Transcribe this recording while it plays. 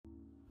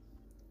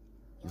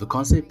The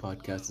Concept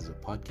Podcast is a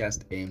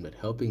podcast aimed at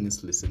helping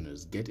its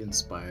listeners get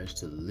inspired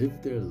to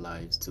live their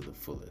lives to the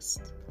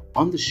fullest.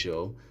 On the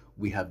show,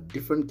 we have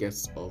different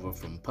guests over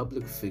from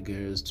public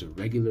figures to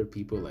regular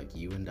people like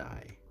you and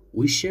I.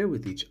 We share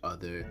with each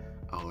other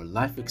our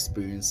life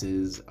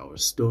experiences, our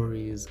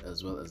stories,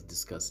 as well as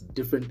discuss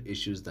different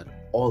issues that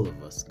all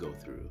of us go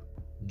through.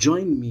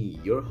 Join me,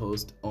 your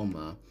host,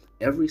 Oma,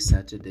 every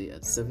Saturday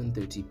at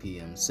 7:30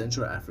 p.m.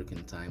 Central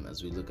African Time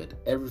as we look at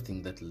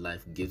everything that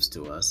life gives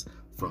to us,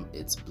 from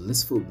its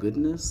blissful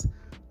goodness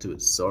to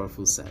its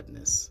sorrowful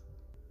sadness.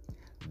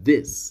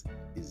 This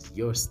is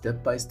your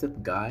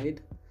step-by-step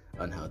guide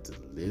on how to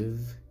live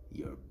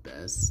your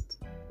best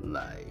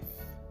life.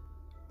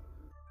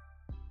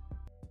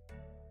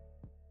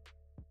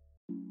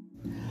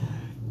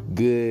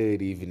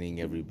 Good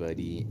evening,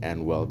 everybody,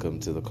 and welcome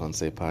to the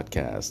Concept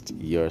Podcast,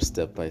 your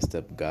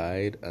step-by-step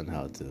guide on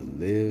how to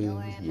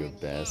live your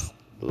best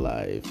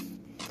life.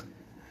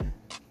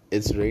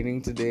 It's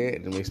raining today,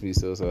 and it makes me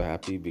so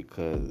happy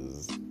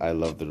because I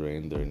love the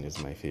rain. The rain is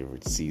my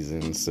favorite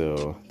season,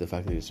 so the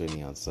fact that it's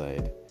raining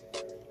outside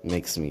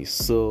makes me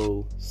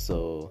so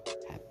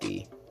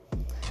happy.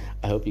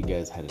 I hope you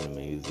guys had an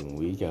amazing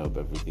week. I hope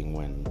everything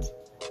went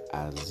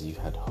as you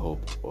had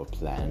hoped or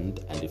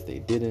planned, and if they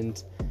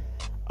didn't,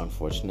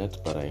 unfortunate,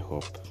 but I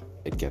hope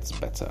it gets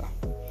better.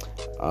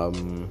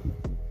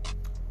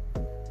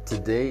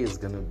 Today is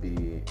gonna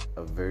be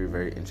a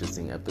very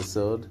interesting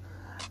episode,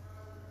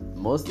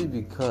 mostly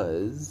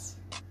because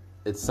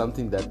it's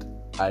something that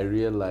I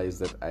realized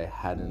that I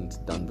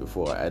hadn't done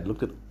before. I'd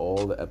looked at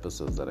all the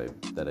episodes that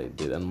I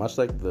did, and much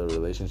like the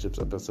relationships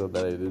episode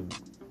that I did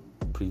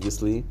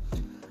previously,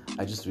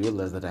 I just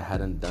realized that I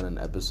hadn't done an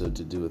episode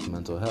to do with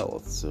mental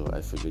health. So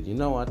I figured, you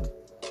know what?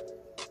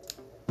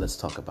 Let's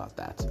talk about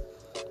that.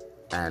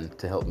 And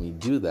to help me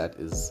do that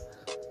is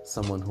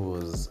someone who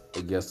was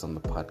a guest on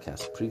the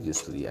podcast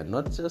previously, and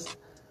not just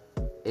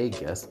a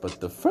guest, but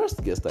the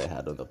first guest I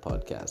had on the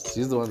podcast.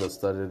 She's the one that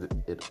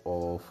started it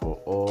all for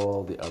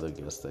all the other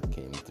guests that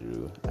came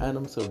through, and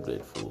I'm so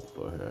grateful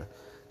for her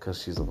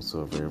because she's also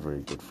a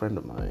very good friend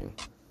of mine.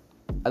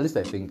 At least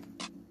I think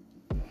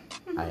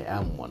I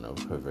am one of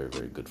her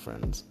very good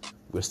friends.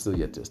 We're still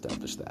yet to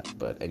establish that,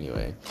 but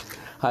anyway.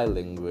 Hi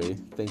Lengwe,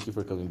 thank you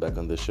for coming back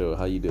on the show.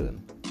 How you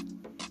doing?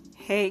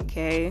 Hey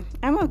Kay,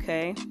 I'm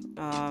okay.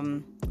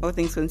 All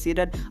things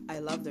considered, I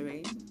love the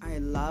rain. I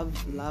love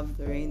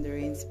the rain. The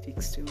rain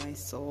speaks to my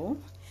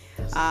soul.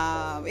 If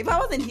I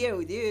wasn't here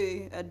with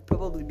you, I'd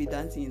probably be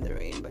dancing in the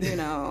rain. But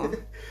I'm.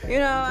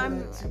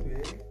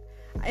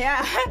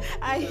 Yeah,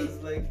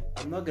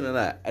 I'm not gonna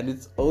lie, and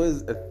it's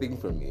always a thing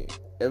for me.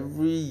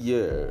 Every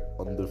year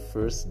on the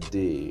first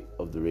day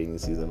of the rainy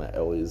season, I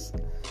always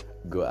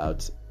go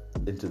out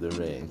into the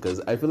rain because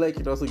I feel like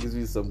it also gives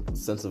me some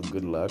sense of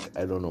good luck.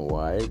 I don't know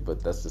why,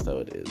 but that's just how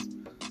it is.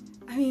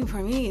 I mean,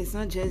 for me, it's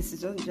not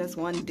just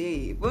one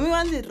day. For me,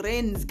 once it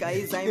rains,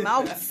 guys, I'm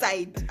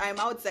outside.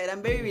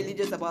 I'm very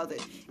religious about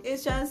it.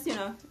 It's just,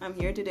 I'm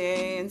here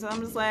today, and so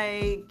I'm just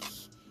like,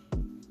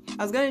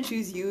 I was gonna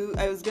choose you.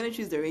 I was gonna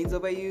choose the rains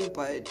over you,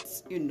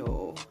 but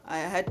I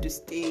had to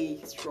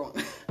stay strong.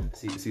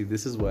 See,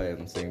 this is why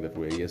I'm saying that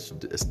we're yet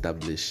to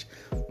establish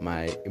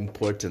my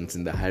importance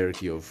in the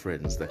hierarchy of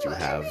friends that you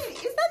have. I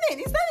mean,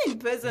 it's nothing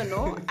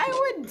personal.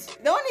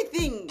 The only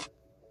thing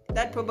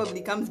that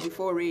probably comes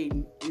before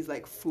rain is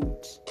like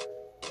food.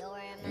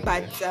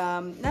 But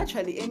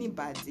naturally,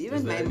 anybody, even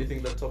is there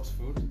anything that tops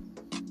food?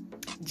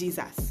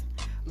 Jesus.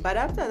 But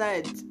after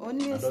that,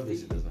 honestly, and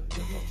obviously there's nothing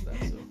that tops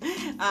that.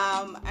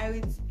 So. I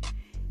would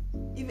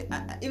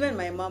even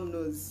my mom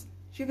knows.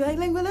 She'd be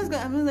like, well, let's go.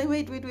 I'm like,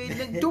 wait.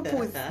 Two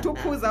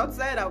pools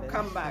outside. I'll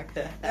come back.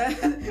 So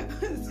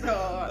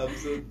I'm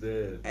so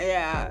dead.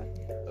 Yeah.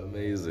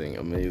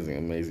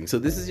 Amazing. So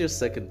this is your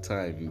second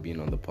time being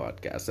on the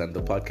podcast, and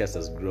the podcast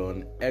has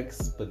grown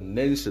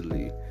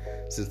exponentially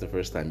since the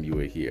first time you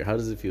were here. How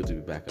does it feel to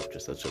be back after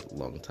such a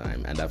long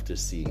time, and after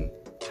seeing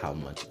how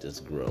much it has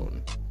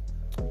grown?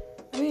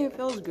 I mean, it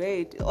feels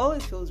great. It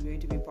always feels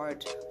great to be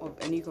part of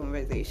any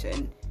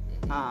conversation.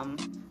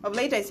 Of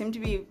late, I seem to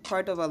be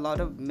part of a lot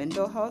of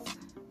mental health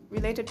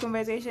related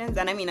conversations,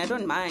 and I mean, I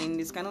don't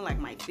mind. It's kind of like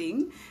my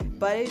thing,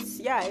 but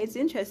it's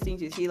interesting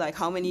to see like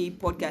how many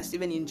podcasts,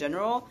 even in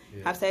general,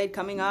 have started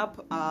coming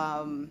up.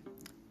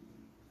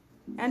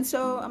 And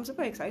so I'm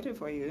super excited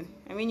for you.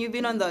 I mean, you've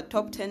been on the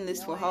top 10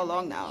 list for how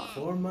long now?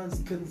 4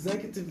 months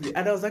consecutively.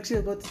 And I was actually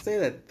about to say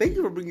that. Thank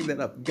you for bringing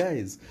that up.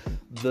 Guys,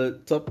 the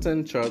top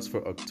 10 charts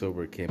for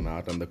October came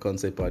out, and the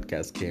Concept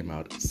Podcast came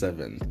out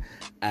 7th.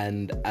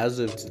 And as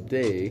of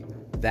today,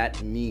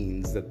 that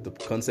means that the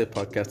Concept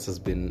Podcast has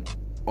been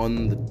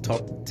on the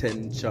top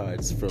 10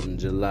 charts from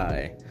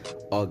July,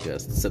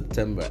 August,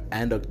 September,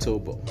 and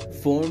October.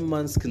 4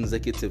 months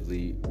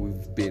consecutively,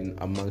 we've been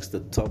amongst the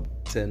top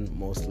 10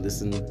 most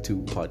listened to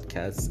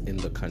podcasts in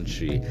the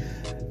country.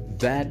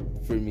 That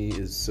for me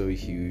is so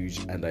huge,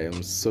 and I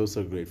am so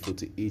grateful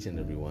to each and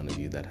every one of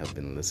you that have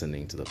been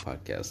listening to the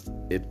podcast.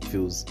 It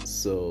feels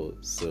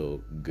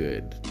so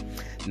good.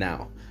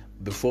 Now,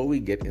 before we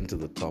get into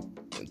the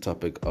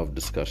topic of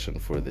discussion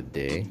for the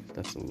day,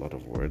 that's a lot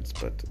of words,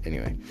 but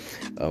anyway,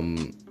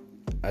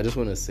 I just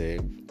want to say,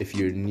 if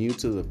you're new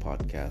to the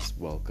podcast,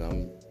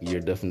 welcome.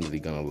 You're definitely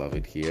gonna love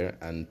it here.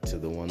 And to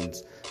the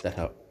ones that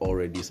have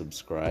already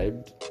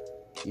subscribed,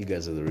 you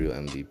guys are the real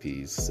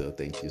MVPs, so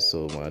thank you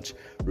so much.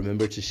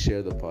 Remember to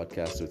share the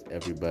podcast with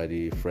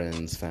everybody,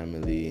 friends,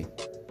 family,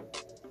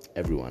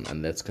 everyone,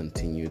 and let's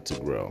continue to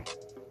grow.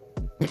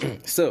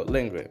 So,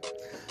 Lengwe,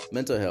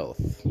 mental health.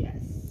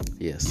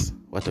 Yes.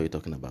 What are we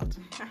talking about?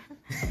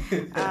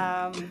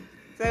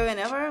 So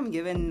whenever I'm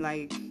given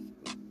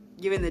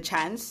the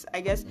chance,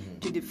 I guess,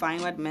 to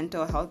define what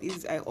mental health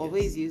is, I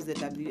always use the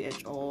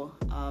WHO's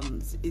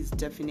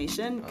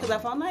definition, because I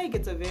found like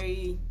it's a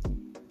very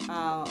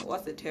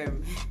what's the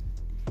term?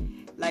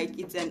 Like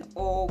it's an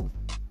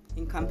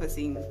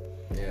all-encompassing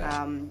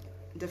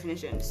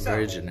definition. So,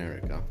 very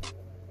generic, huh?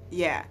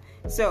 Yeah.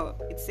 So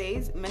it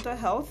says mental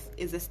health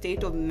is a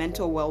state of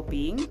mental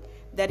well-being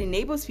that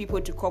enables people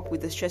to cope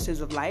with the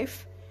stresses of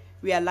life,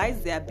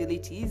 realize their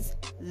abilities,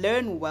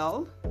 learn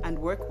well and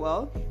work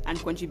well, and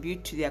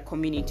contribute to their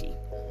community,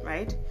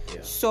 right?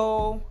 Yeah.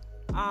 So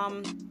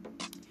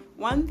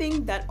one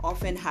thing that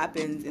often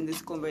happens in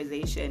this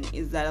conversation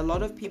is that a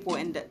lot of people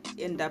end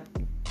up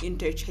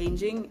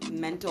interchanging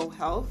mental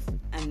health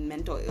and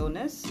mental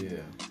illness. Yeah.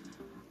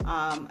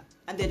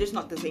 And they're just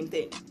not the same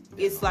thing.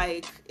 It's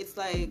like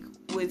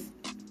with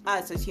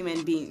us as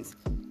human beings.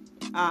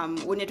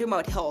 When you're talking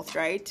about health,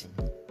 right?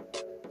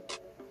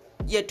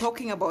 You're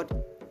talking about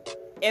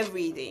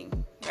everything,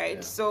 right?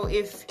 Yeah. So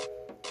if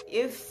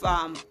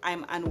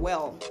I'm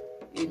unwell,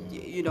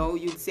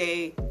 you'd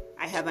say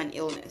I have an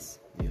illness.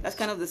 Yes. That's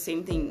kind of the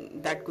same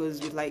thing that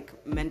goes with like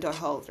mental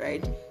health,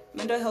 right?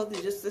 Mental health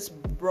is just this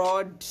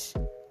broad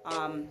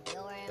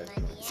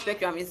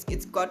spectrum.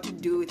 It's got to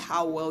do with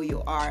how well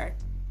you are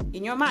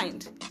in your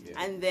mind.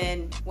 Yeah. And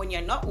then when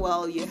you're not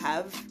well, you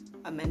have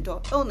a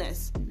mental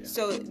illness. Yeah.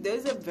 So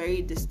those are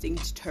very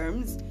distinct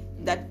terms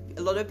that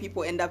a lot of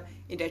people end up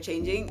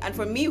interchanging. And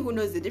for me, who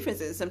knows the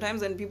differences?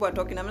 Sometimes when people are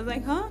talking, I'm just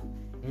like, huh?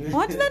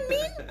 What does that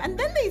mean? And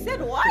then they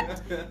said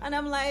what? And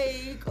I'm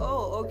like,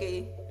 oh,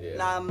 okay.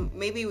 Yeah.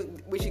 Maybe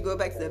we should go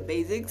back to the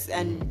basics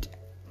and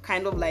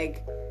kind of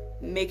like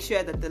make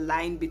sure that the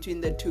line between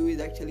the two is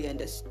actually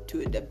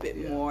understood a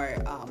bit more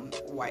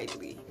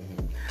widely.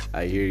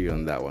 I hear you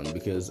on that one,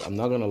 because I'm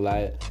not gonna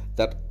lie,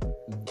 that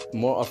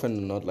more often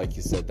than not, like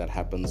you said, that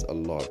happens a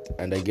lot.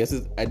 And I guess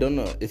I don't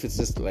know if it's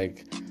just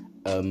like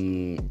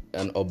an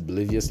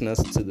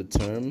obliviousness to the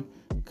term,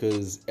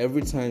 because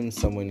every time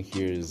someone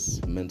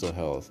hears mental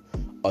health,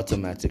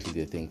 automatically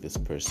they think this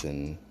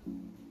person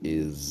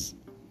is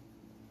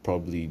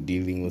probably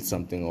dealing with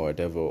something or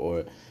whatever,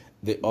 or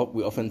we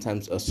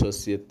oftentimes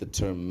associate the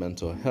term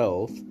mental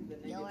health.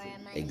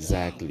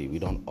 Exactly. We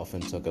don't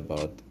often talk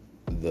about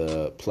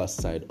the plus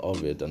side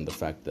of it and the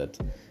fact that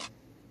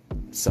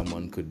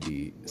someone could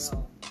be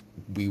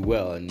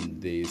well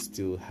and they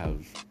still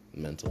have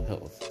mental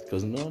health,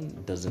 because no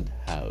one doesn't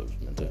have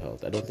mental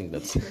health. I don't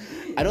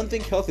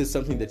think health is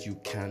something that you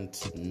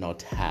can't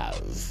not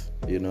have,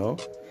 Yeah, I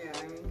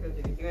mean, because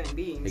you're a human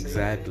being.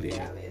 Exactly.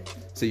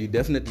 So you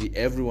definitely,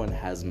 everyone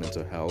has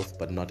mental health,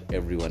 but not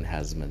everyone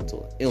has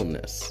mental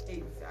illness.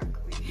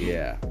 Exactly.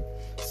 Yeah.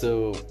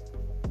 So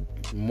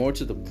more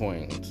to the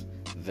point,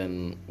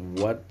 then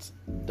what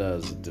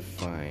does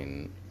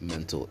define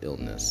mental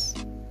illness?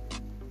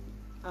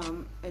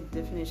 A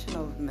definition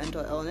of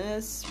mental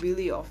illness,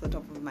 really off the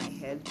top of my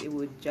head, it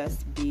would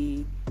just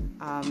be,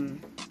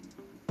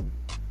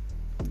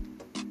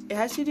 it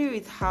has to do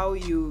with how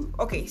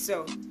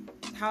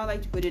I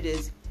like to put it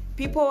is,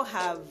 people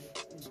have,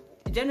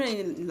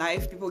 generally in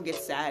life, people get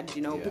sad,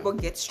 people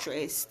get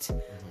stressed,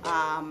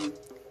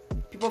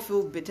 people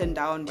feel beaten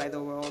down by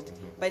the world,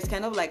 but it's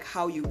kind of like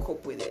how you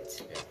cope with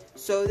it. Yeah.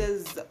 So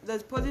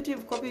there's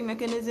positive coping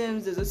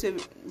mechanisms, there's also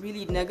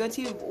really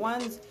negative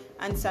ones,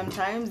 and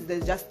sometimes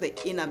there's just the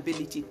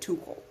inability to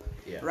cope,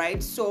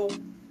 right? So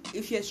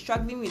if you're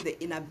struggling with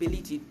the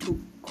inability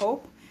to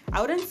cope,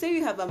 I wouldn't say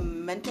you have a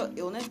mental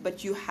illness,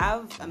 but you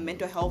have a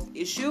mental health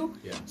issue.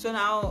 Yeah. So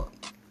now,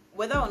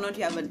 whether or not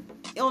you have an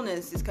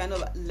illness is kind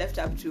of left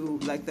up to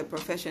like the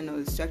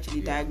professionals to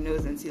actually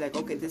diagnose and see like,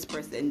 okay, this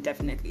person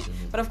definitely.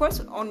 But of course,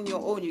 on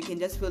your own, you can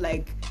just feel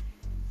like,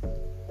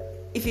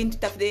 if you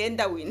tough they end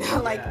up with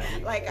like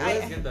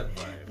I get that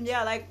vibe.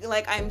 Yeah,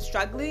 like I'm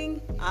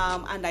struggling,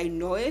 and I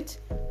know it.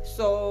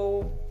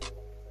 So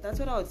that's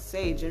what I would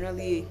say.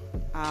 Generally,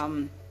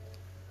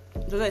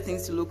 those are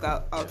things to look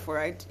out for,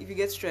 right? If you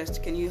get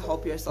stressed, can you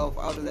help yourself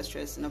out of the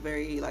stress in a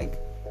very like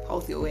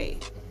healthy way,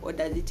 or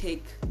does it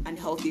take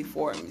unhealthy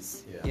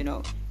forms,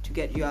 to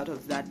get you out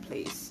of that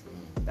place?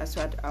 That's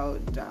what I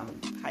would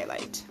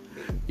highlight.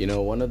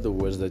 One of the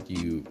words that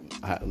I'm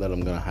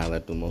going to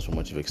highlight the most from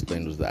what you've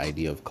explained was the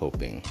idea of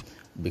coping,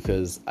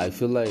 because I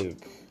feel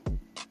like,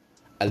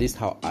 at least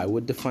how I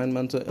would define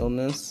mental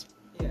illness,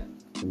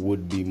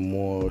 would be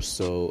more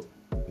so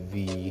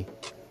the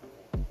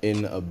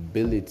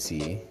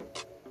inability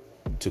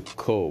to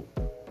cope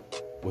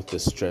with the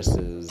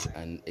stresses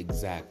and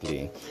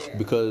exactly.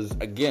 Because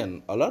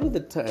again, a lot of the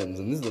times,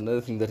 and this is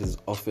another thing that is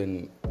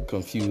often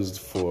confused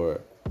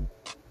for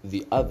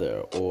the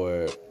other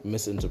or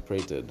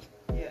misinterpreted.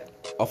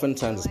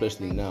 Oftentimes,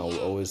 especially now, we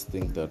always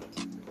think that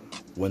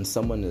when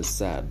someone is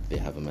sad, they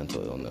have a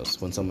mental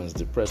illness. When someone is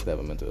depressed, they have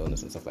a mental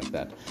illness and stuff like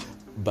that.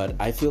 But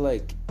I feel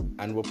like,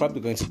 and we're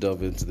probably going to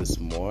delve into this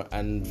more,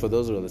 and for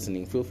those who are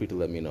listening, feel free to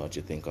let me know what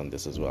you think on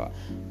this as well.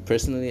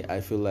 Personally,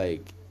 I feel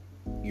like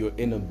your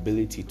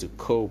inability to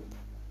cope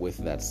with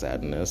that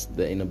sadness,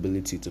 the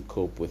inability to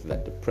cope with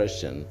that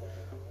depression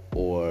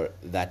or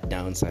that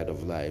downside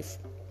of life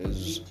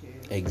is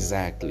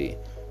exactly.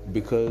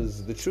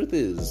 Because the truth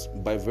is,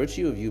 by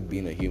virtue of you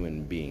being a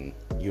human being,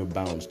 you're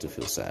bound to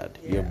feel sad.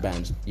 You're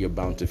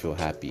bound to feel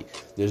happy.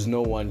 There's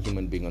no one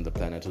human being on the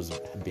planet who's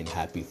been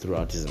happy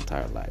throughout his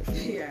entire life.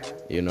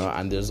 You know,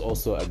 and there's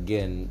also,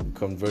 again,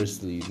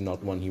 conversely,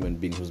 not one human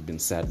being who's been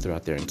sad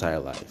throughout their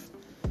entire life.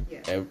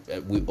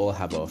 We all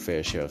have our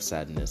fair share of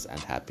sadness and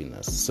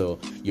happiness. So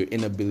your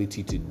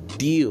inability to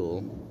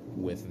deal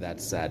with that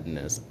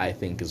sadness, I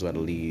think, is what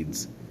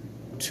leads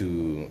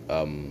to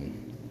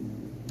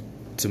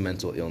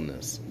mental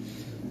illness.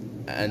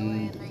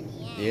 And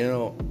you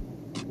know,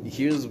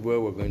 here's where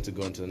we're going to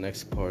go into the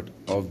next part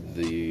of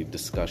the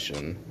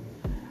discussion.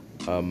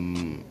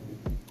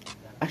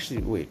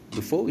 Actually, wait,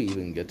 before we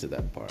even get to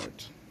that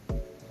part,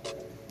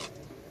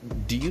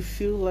 do you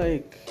feel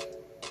like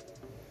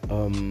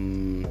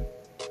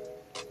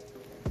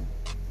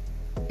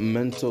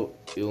mental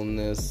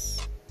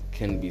illness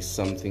can be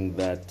something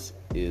that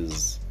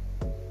is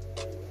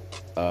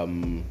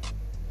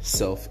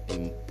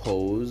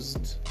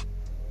self-imposed,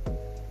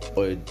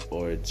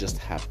 or it just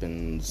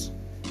happens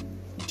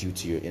due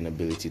to your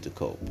inability to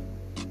cope?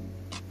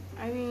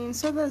 I mean,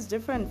 so there's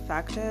different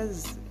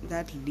factors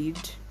that lead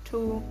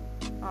to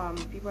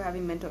people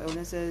having mental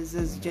illnesses.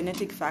 There's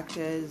genetic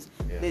factors.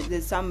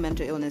 There's some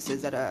mental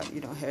illnesses that are,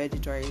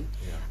 hereditary.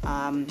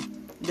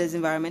 There's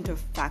environmental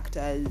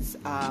factors.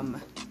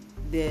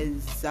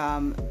 There's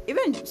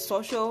even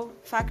social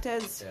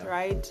factors,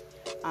 right?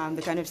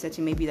 The kind of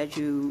setting maybe that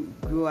you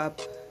grew up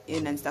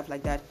in and stuff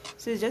like that.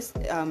 So it's just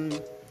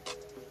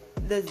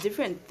there's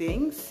different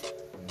things.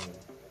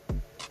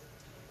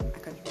 I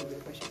can't remember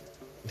the question.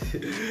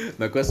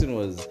 My question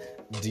was,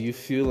 do you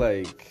feel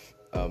like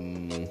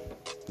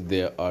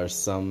there are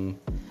some...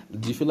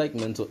 Do you feel like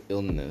mental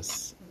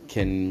illness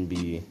can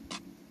be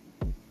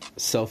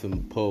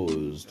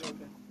self-imposed,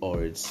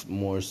 or it's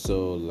more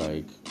so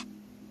like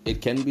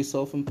it can be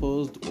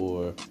self-imposed,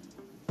 or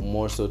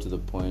more so to the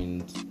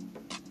point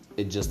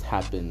it just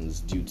happens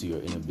due to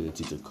your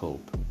inability to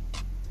cope?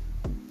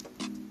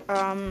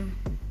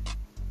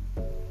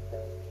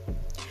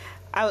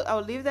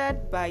 I'll leave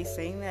that by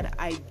saying that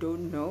I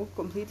don't know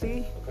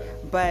completely,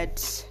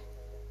 but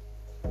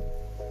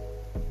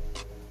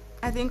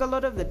I think a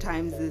lot of the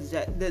times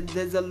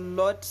there's a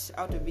lot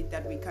out of it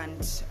that we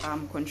can't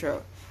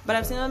control. But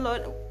I've seen a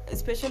lot,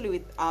 especially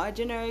with our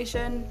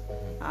generation,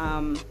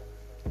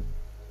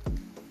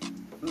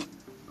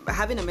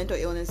 having a mental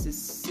illness is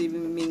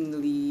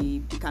seemingly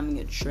becoming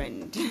a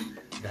trend.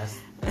 That's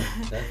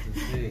the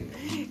thing.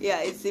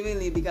 Yeah, it's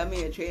seemingly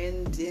becoming a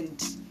trend,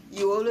 and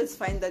you always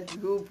find that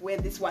group where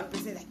this one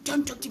person is like,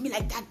 "Don't talk to me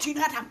like that, do you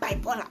not have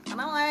bipolar?" And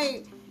I'm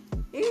like,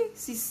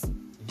 sis.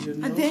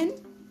 And then,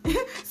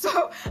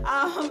 so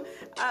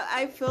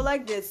I feel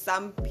like there's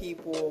some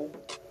people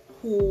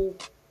who,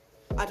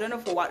 I don't know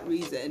for what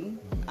reason,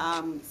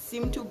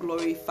 seem to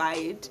glorify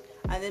it,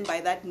 and then by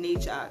that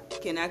nature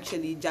can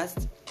actually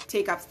just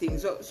take up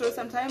things. So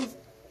sometimes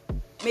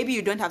maybe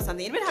you don't have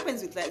something. It even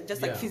happens with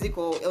like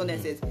physical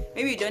illnesses.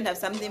 Maybe you don't have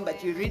something,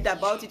 but you read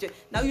about it.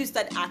 Now you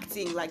start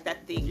acting like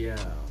that thing. Yeah.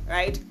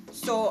 Right?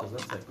 So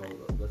that's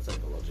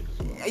psychological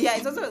as well. Yeah,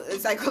 it's also a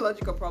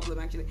psychological problem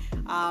actually.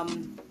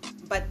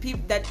 But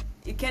that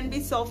it can be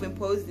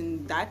self-imposed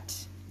in that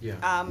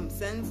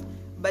sense.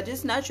 But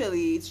just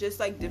naturally, it's just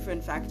like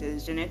different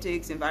factors: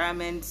 genetics,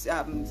 environment,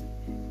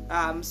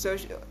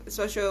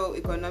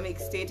 socio-economic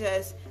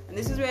status. And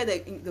this is where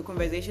the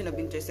conversation of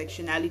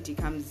intersectionality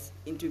comes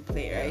into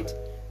play, right?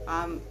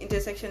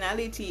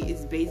 Intersectionality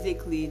is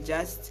basically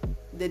just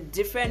the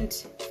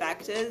different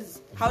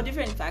factors, how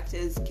different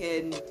factors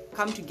can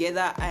come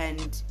together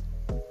and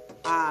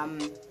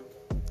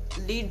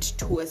lead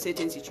to a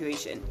certain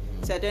situation.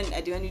 So I don't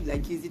want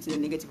to use it to the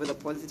negative or the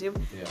positive.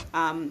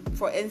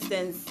 For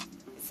instance,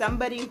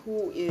 somebody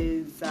who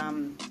is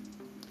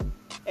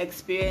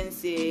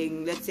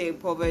experiencing, let's say,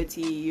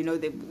 poverty,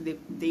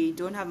 they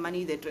don't have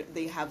money,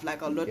 they have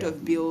like a lot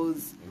of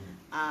bills,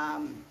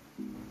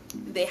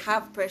 they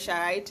have pressure,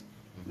 right?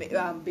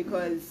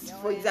 Because,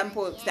 for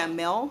example, if they're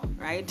male,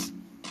 right?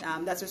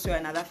 That's also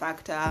another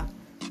factor.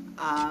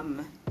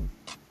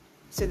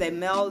 So they're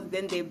male,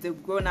 then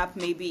they've grown up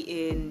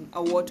maybe in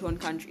a war-torn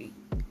country.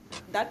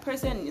 That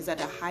person is at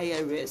a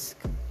higher risk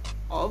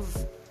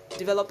of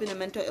developing a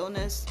mental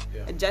illness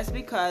just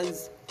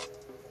because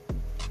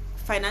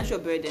financial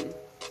burden.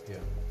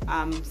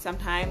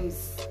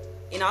 Sometimes,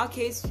 in our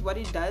case, what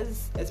it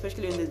does,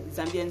 especially in the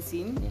Zambian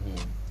scene,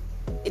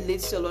 it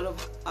leads to a lot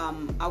of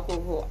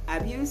alcohol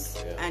abuse,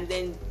 and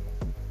then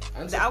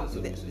and the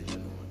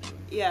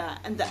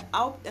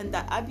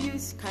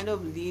abuse kind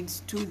of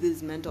leads to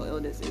these mental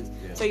illnesses.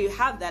 So you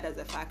have that as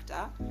a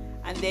factor,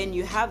 and then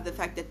you have the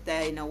fact that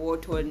they're in a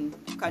war-torn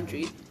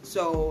country.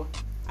 So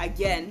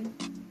again,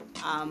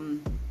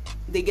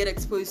 they get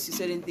exposed to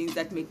certain things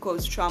that may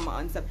cause trauma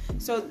and stuff.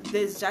 So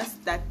there's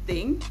just that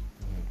thing,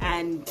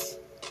 and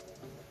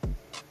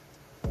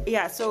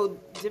so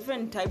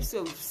different types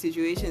of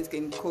situations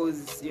can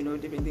cause,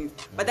 different things.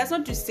 But that's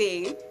not to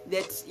say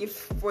that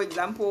if, for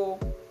example,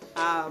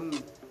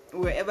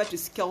 we're ever to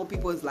scale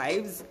people's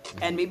lives,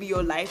 and maybe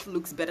your life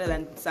looks better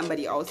than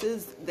somebody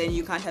else's, then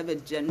you can't have a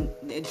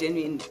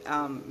genuine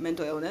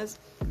mental illness.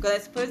 Because I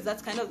suppose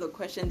that's kind of the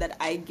question that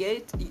I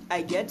get,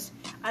 and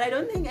I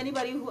don't think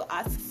anybody who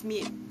asks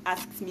me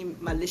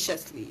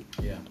maliciously.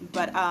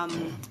 But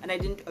and I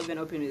didn't even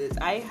open with this.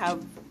 I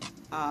have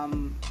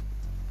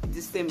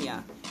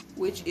dysthymia,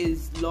 which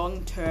is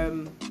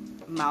long-term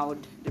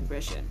mild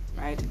depression,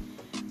 right?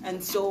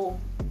 And so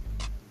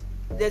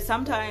there's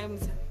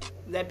sometimes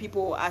that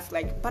people ask,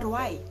 like, but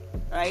why,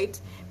 right?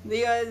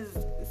 Because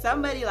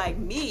somebody like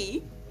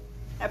me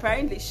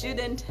apparently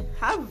shouldn't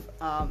have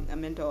a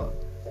mental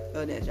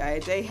illness,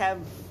 right? I have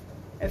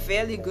a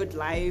fairly good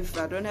life.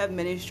 I don't have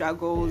many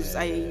struggles.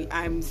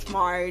 I'm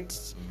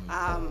smart.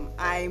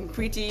 I'm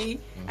pretty.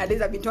 At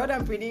least I've been told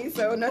I'm pretty,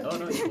 so not.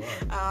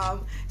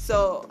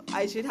 So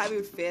I should have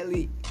it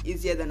fairly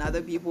easier than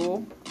other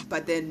people.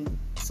 But then,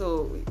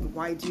 so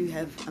why do you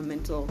have a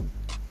mental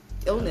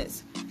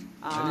illness?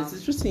 And it's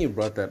interesting you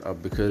brought that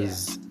up,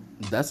 because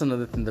that's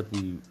another thing that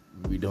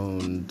we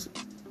don't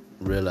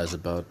realize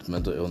about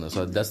mental illness.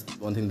 So that's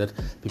one thing that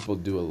people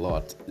do a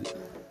lot.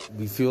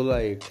 We feel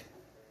like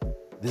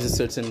there's a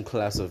certain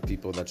class of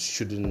people that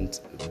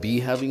shouldn't be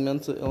having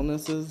mental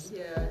illnesses,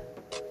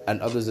 and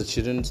others that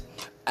shouldn't.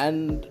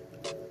 And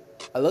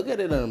I look at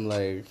it and I'm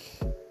like,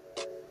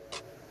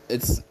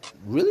 it's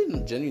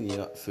really genuinely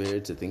not fair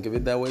to think of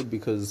it that way,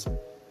 because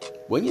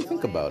when you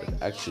think about it,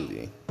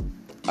 actually,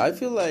 I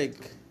feel like,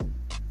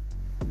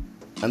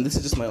 and this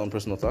is just my own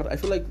personal thought, I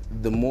feel like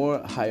the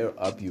more higher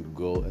up you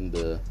go in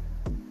the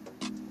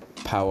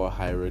power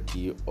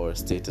hierarchy or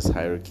status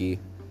hierarchy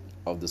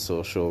of the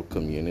social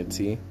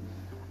community,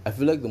 I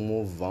feel like the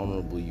more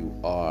vulnerable you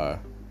are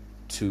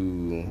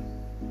to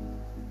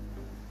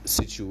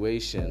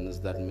situations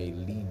that may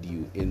lead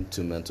you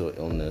into mental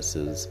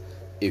illnesses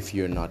if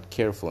you're not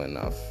careful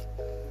enough.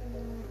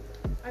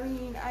 I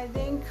mean, I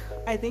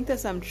think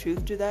there's some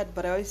truth to that,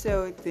 but I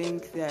also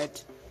think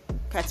that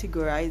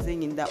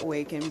categorizing in that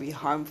way can be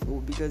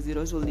harmful, because it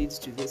also leads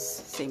to this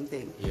same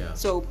thing.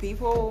 So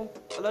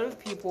a lot of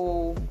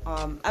people,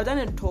 I've done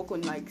a talk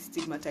on like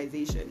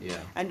stigmatization,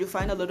 and you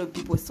find a lot of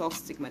people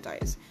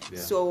self-stigmatize.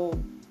 So,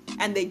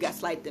 and they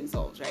gaslight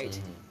themselves, right?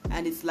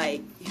 And it's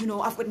like,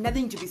 I've got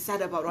nothing to be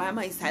sad about. Why am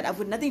I sad? I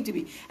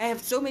have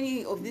so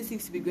many of these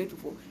things to be grateful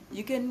for.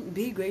 You can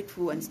be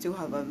grateful and still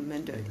have a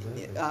mental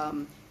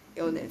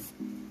illness.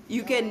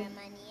 You can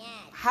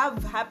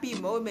have happy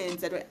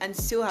moments and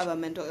still have a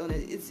mental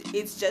illness.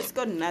 It's just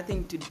got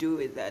nothing to do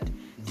with that.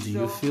 Do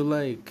you feel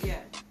like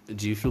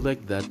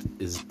that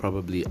is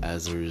probably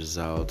as a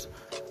result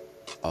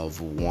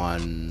of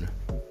one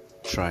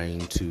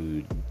trying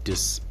to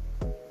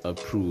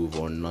disapprove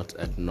or not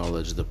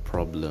acknowledge the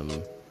problem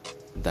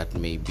that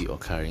may be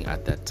occurring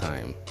at that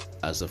time,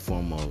 as a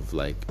form of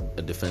like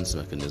a defense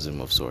mechanism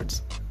of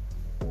sorts?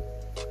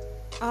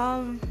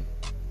 I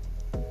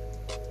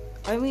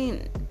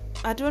mean,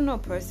 I don't know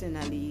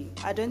personally.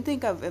 I don't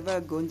think I've ever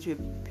gone through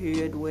a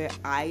period where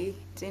I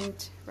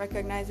didn't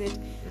recognize it.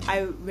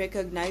 I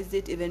recognized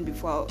it even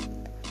before,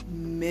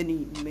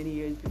 many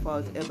years before I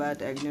was ever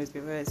diagnosed,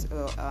 before I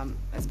saw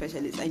a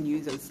specialist. I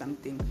knew there was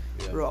something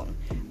wrong.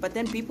 But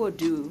then people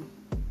do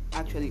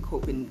actually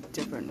cope in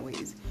different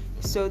ways.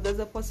 So there's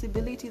a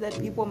possibility that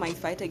people might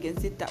fight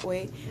against it that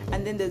way.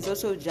 And then there's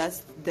also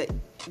just the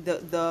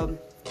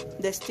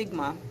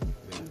stigma,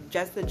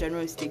 just the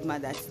general stigma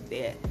that's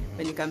there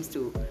when it comes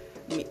to,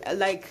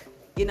 like,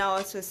 in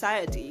our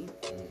society,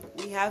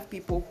 we have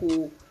people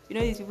who,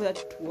 these people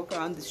that walk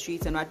around the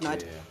streets and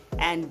whatnot,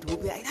 and will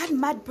be like, that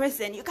mad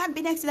person, you can't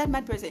be next to that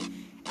mad person.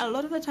 And a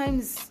lot of the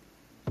times,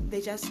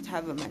 they just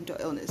have a mental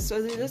illness. So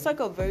there's just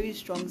like a very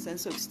strong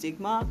sense of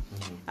stigma.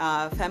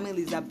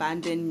 Families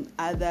abandon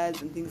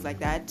others and things like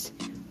that.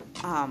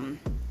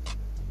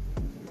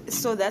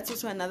 So that's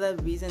also another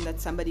reason that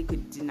somebody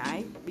could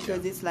deny,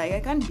 because it's like, I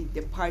can't be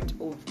the part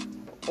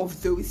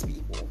of those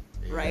people,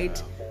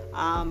 right?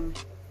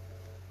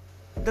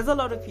 There's a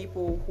lot of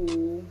people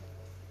who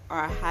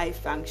are high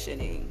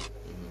functioning.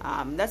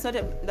 That's not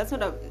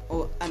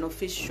an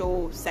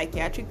official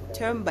psychiatric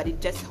term, but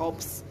it just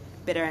helps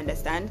better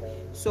understand.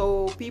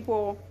 So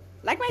people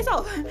like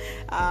myself,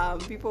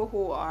 people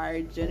who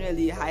are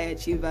generally high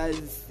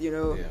achievers,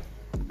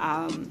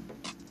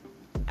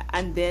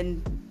 and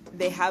then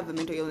they have a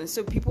mental illness.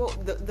 So people,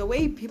 the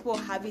way people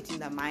have it in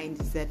their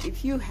mind is that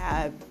if you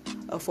have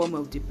a form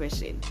of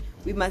depression.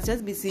 We must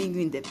just be seeing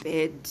you in the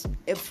bed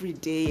every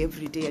day.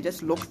 I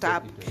just looked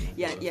up.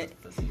 Yeah.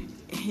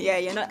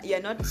 You're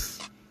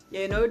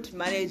not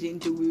managing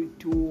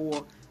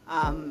to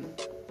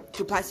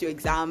pass your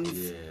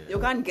exams. Yeah. You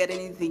can't get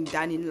anything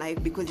done in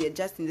life because you're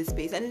just in this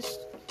space, and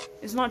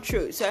it's not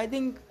true. So I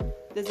think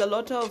there's a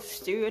lot of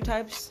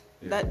stereotypes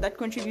that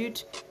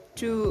contribute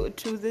to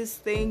this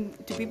thing,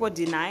 to people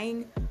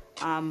denying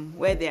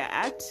where they're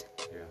at.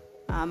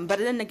 But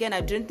then again,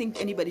 I don't think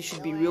anybody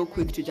should be real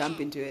quick to jump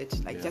into it.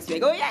 Just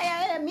like, oh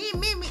yeah, me,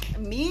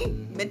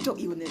 mental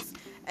illness.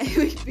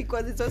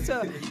 Because it's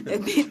also a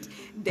bit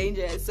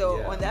dangerous.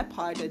 So on that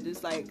part, I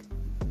just like,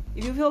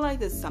 if you feel like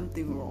there's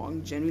something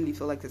wrong, genuinely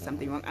feel like there's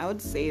something wrong, I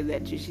would say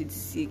that you should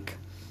seek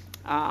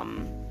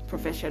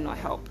professional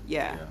help.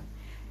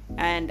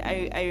 And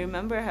I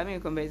remember having a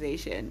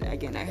conversation.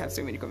 Again, I have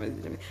so many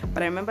conversations,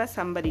 but I remember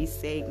somebody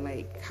saying,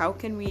 like, how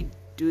can we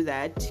do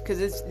that? Because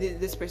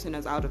this person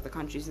is out of the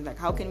country. So like,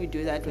 how can we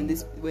do that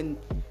when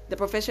the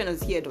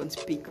professionals here don't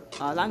speak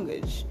our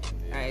language,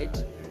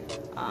 right?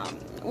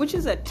 Which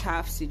is a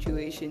tough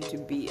situation to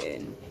be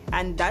in,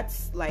 and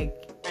that's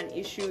like an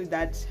issue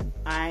that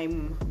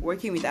I'm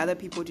working with other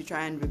people to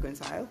try and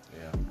reconcile.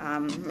 I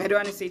don't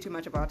want to say too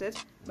much about it,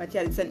 but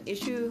it's an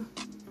issue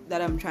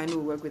that I'm trying to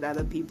work with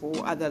other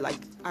people, other like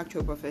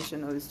actual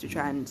professionals, to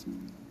try and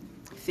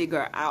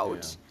figure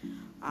out.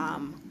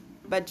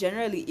 But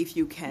generally, if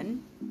you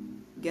can,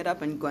 get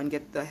up and go and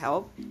get the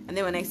help. And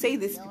then when I say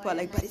this, people are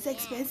like, but it's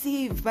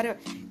expensive. But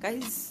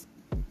guys,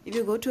 if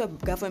you go to a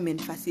government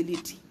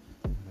facility,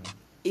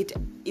 it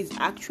is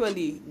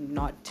actually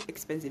not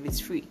expensive. It's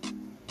free.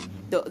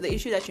 The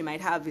issue that you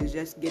might have is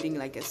just getting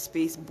like a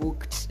space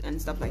booked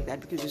and stuff like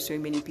that, because there's so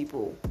many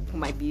people who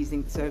might be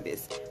using the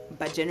service.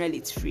 But generally,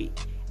 it's free.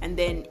 And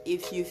then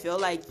if you feel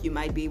like you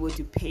might be able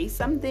to pay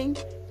something,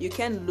 you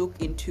can look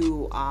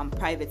into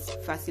private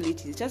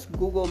facilities. Just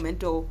Google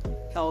mental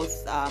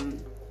health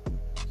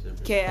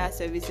care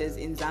services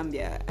in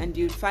Zambia, and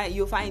you'll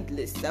find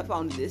lists. I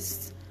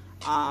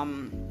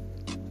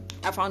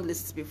found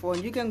lists before,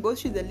 and you can go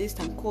through the list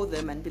and call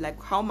them and be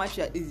like, how much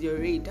is your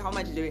rate?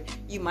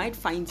 You might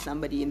find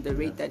somebody in the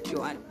rate that you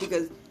want.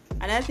 Because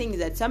another thing is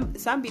that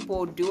some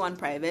people do want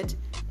private,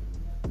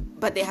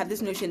 but they have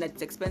this notion that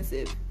it's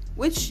expensive,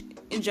 which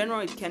in general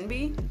it can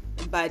be,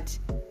 but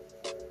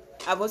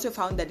I've also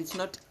found that it's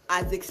not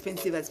as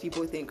expensive as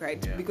people think,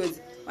 right?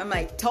 Because I'm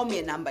like, tell me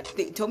a number,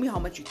 tell me how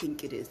much you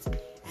think it is,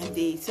 and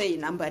they say a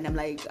number, and I'm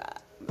like,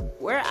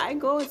 where I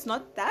go, it's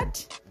not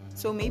that.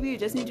 So maybe you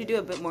just need to do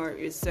a bit more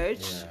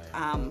research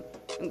and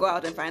go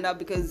out and find out,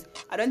 because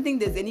I don't think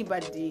there's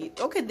anybody.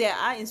 Okay, there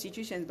are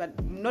institutions, but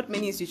not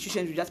many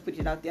institutions will just put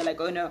it out there like,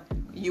 oh no,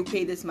 you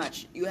pay this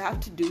much. You have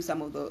to do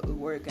some of the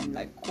work and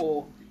like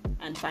call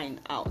and find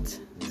out.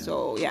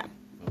 So okay,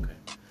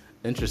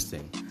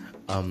 interesting.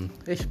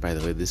 By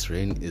the way, this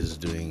rain is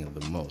doing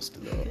the most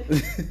though.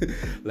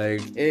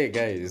 Like, hey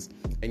guys.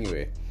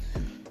 Anyway,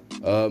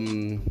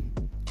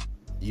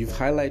 you've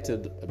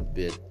highlighted a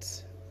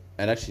bit,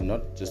 and actually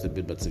not just a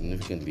bit, but a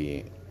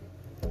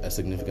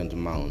significant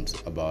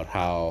amount, about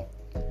how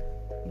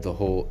the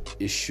whole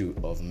issue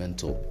of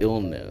mental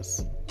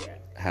illness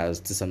has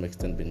to some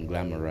extent been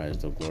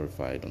glamorized or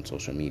glorified on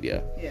social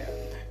media.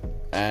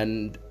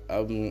 And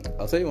I'll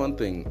tell you one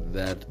thing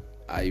that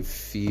I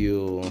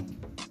feel.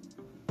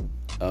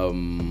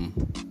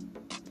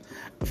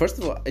 First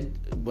of all,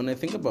 when I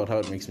think about how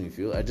it makes me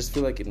feel, I just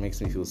feel like it makes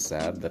me feel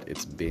sad that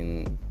it's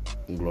been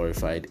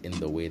glorified in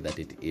the way that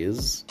it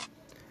is.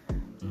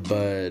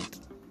 But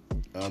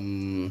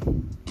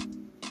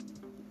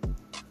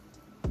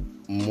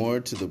more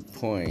to the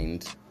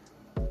point,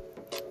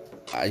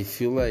 I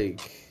feel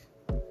like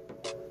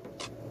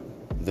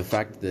the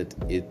fact that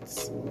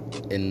it's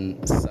in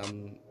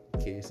some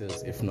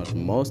cases, if not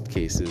most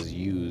cases,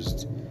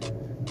 used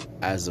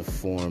as a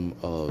form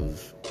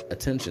of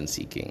attention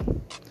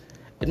seeking.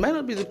 It might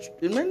not be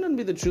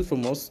the truth for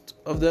most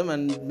of them,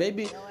 and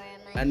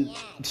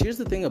here's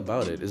the thing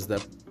about it, is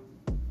that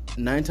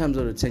 9 times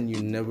out of 10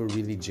 you never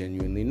really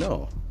genuinely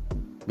know,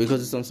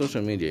 because it's on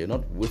social media. You're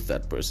not with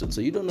that person,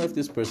 so you don't know if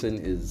this person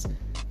is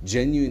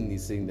genuinely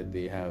saying that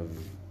they have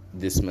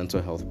this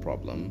mental health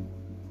problem.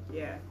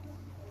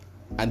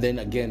 And then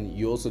again,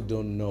 you also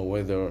don't know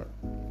whether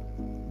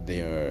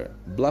they're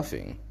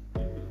bluffing.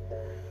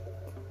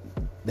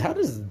 How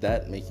does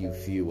that make you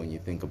feel when you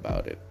think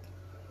about it?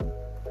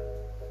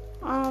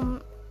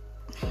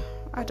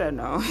 I don't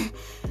know.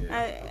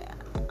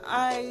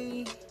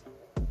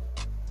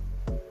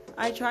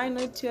 I try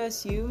not to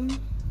assume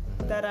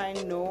that I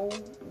know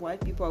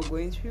what people are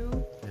going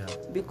through,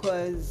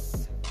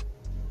 because,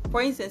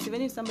 for instance,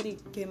 even if somebody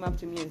came up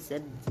to me and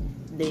said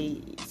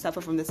they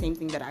suffer from the same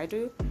thing that I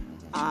do,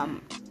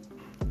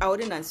 I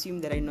wouldn't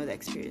assume that I know the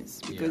experience,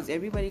 because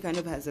everybody kind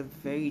of has a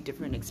very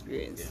different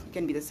experience. It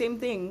can be the same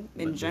thing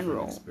in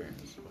general.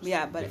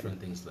 But different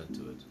things led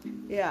to it.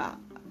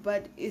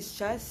 But it's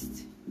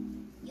just,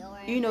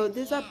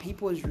 these are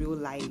people's real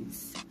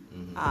lives.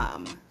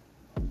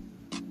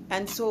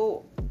 And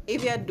so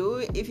if you're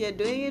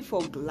doing it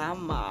for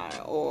glamour,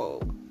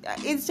 or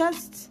it's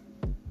just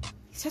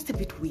a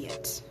bit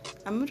weird.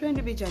 I'm not trying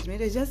to be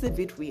judgmental. It's just a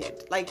bit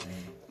weird. Like,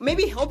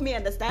 maybe help me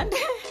understand.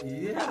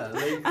 Yeah,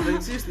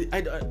 like seriously,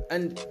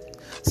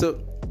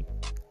 so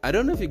I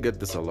don't know if you get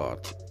this a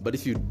lot, but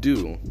if you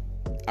do,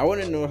 I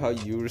want to know how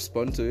you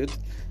respond to it.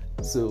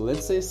 So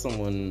let's say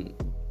someone,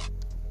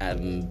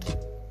 and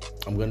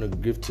I'm gonna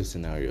give 2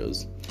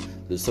 scenarios.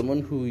 There's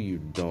someone who you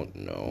don't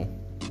know,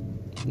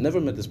 never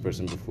met this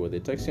person before. They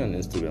text you on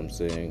Instagram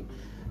saying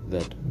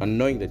that, and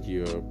knowing that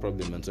you're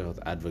probably a mental health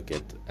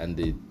advocate, and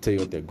they tell you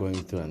what they're going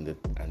through, and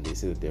they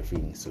say that they're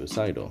feeling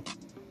suicidal,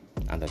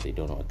 and that they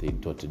don't know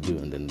what to do,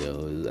 and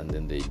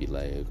then they'd be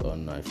like, oh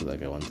no, I feel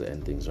like I want to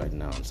end things right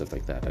now, and stuff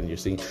like that. And you're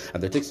seeing,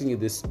 and they're texting you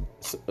this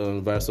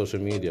via social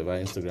media,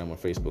 via Instagram or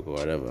Facebook or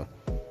whatever.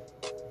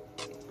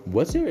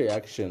 What's your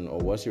reaction, or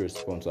what's your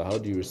response, or how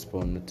do you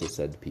respond to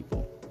said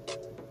people?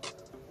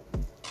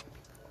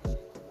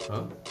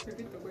 Huh?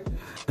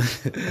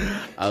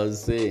 I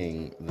was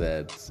saying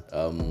that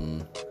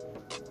I'm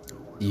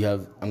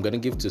gonna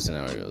give 2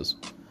 scenarios.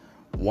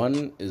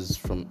 One is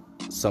from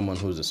someone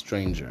who's a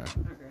stranger.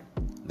 Okay.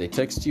 They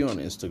text you on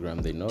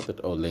Instagram. They know that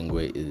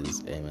Lengwe is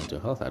a mental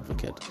health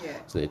advocate. Yeah.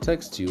 So they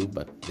text you,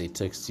 but they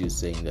text you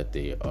saying that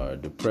they are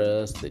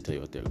depressed. They tell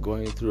you what they're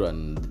going through,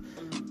 and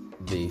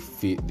they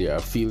are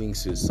feeling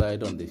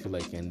suicidal, and they feel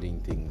like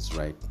ending things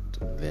right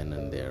then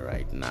and there,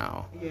 right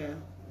now. Yeah.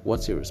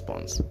 What's your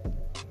response?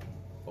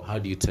 Or how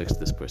do you text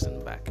this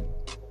person back?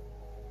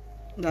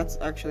 That's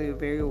actually a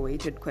very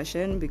weighted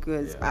question,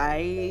 because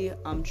I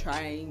am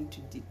trying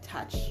to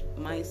detach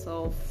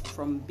myself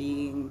from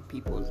being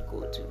people's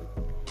go-to.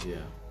 Yeah.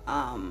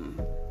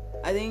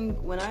 I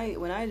think when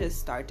I just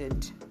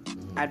started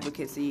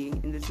advocacy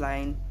in this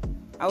line,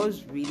 I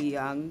was really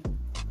young,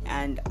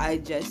 and I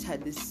just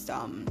had this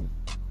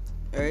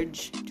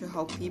urge to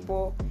help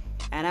people,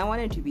 and I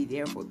wanted to be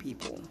there for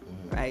people,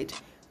 right?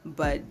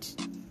 But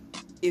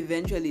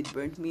eventually it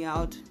burnt me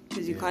out,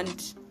 because you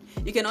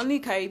can only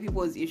carry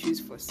people's issues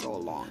for so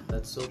long.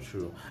 That's so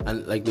true.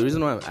 And like, the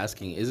reason why I'm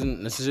asking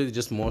isn't necessarily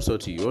just more so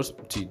to yours,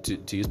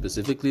 to you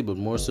specifically, but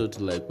more so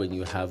to like when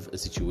you have a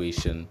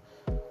situation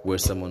where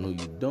someone who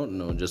you don't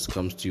know just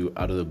comes to you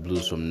out of the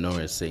blues from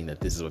nowhere saying that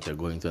this is what they're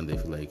going through, and they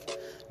feel like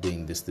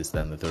doing this, that,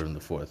 and the third and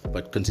the fourth.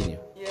 But continue.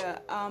 Yeah,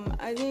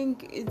 I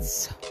think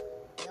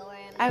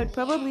I would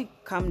probably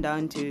come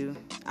down to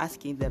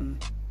asking them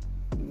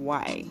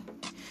why.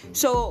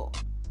 So,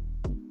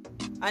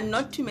 and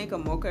not to make a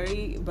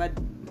mockery, but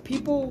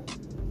people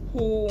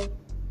who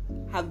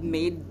have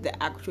made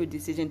the actual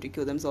decision to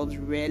kill themselves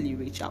rarely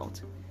reach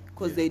out,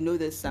 because they know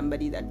there's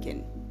somebody that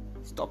can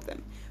stop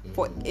them.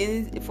 For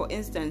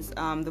instance,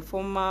 the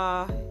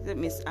former, is it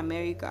Miss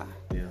America?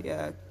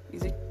 Yeah.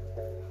 Is it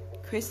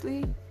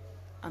Chrisley?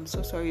 I'm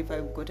so sorry if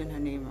I've gotten her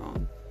name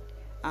wrong.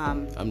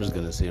 I'm just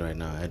gonna say right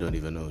now, I don't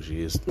even know who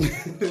she is.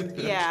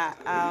 Yeah.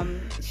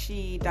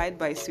 She died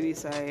by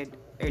suicide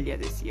earlier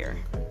this year,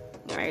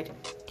 right?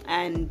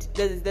 And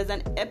there's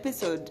an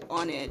episode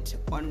on it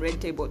on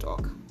Red Table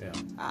Talk.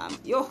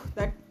 Yeah.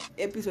 That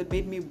episode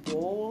made me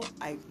bawl.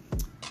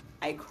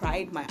 I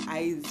cried. My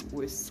eyes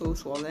were so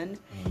swollen.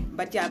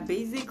 But yeah,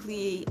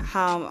 basically,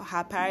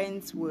 her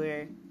parents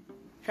were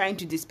trying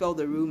to dispel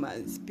the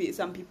rumors.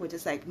 Some people were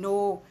just like,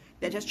 no,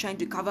 they're just trying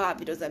to cover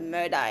up. It was a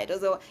murder. It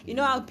was you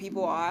know how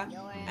people are.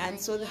 And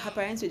so her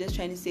parents were just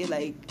trying to say,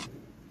 like,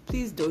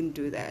 please don't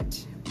do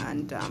that.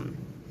 And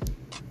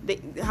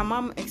her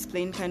mom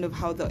explained kind of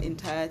how the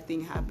entire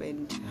thing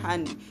happened.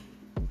 And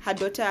her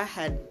daughter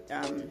had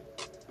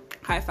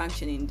high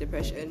functioning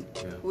depression,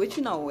 which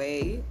in a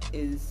way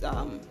is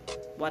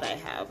what I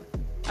have.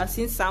 I've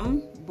seen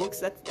some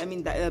books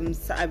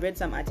I've read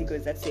some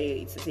articles that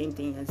say it's the same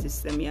thing as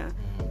dysthymia,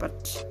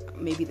 but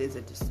maybe there's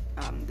a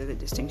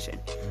distinction.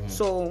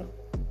 So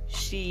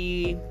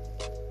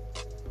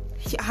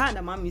her and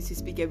her mom used to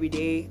speak every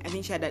day. I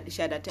think she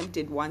had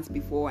attempted once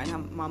before, and her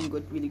mom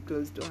got really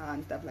close to her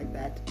and stuff like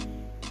that.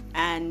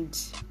 And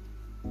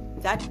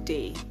that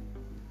day,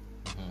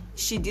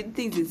 she did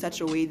things in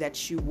such a way that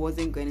she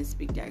wasn't going to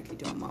speak directly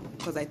to her mom,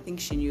 because I think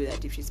she knew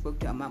that if she spoke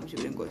to her mom, she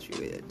wouldn't go through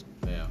with it.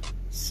 Yeah.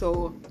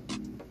 So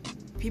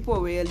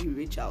people rarely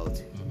reach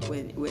out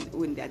when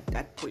they're at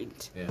that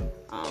point. Yeah.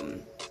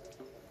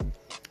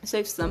 So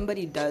if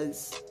somebody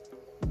does,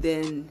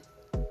 then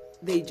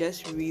they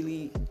just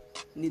really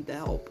need the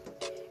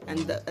help, and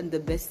the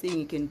best thing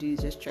you can do is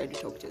just try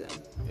to talk to them.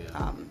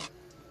 Yeah.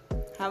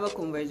 Have a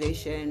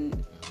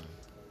conversation.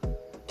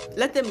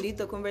 Let them lead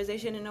the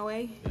conversation in a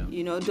way.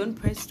 Yeah. Don't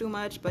press too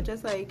much, but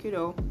just like,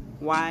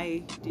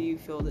 why do you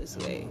feel this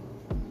way?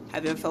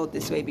 Have you ever felt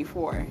this way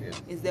before? Yeah.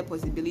 Is there a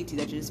possibility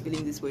that you're just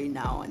feeling this way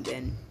now, and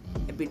then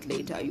a bit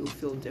later you'll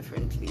feel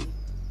differently?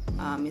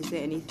 Is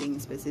there anything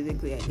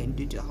specifically I can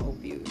do to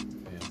help you?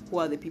 Yeah. Who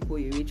are the people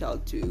you reach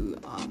out to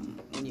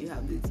when you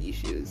have these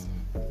issues?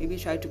 Maybe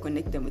try to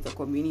connect them with a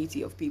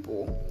community of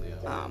people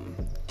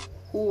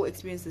who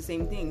experience the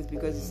same things,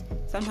 because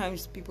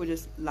sometimes people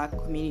just lack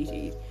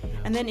community. Yeah.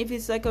 And then if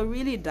it's like a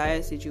really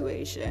dire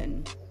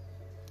situation,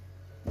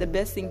 the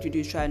best thing to do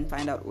is try and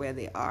find out where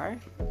they are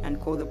and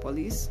call the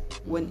police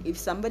if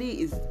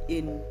somebody is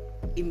in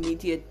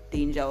immediate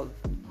danger of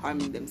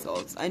harming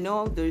themselves. I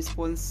know the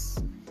response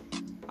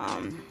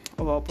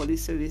of our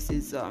police service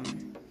is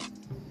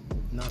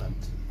not up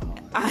to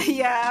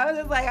yeah, I was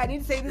just like, I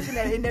need to say this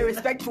in a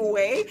respectful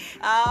way.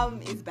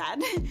 It's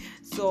bad,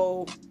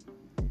 so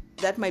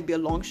that might be a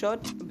long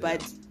shot,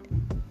 but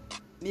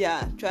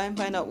yeah, try and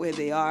find out where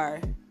they are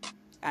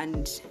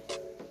and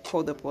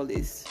call the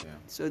police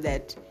so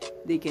that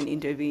they can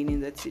intervene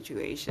in that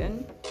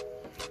situation.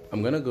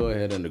 I'm gonna go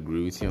ahead and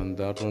agree with you on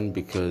that one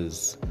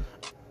because,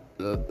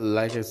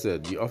 like I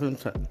said, you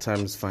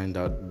oftentimes find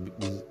out,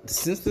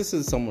 since this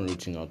is someone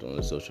reaching out on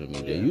the social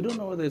media, you don't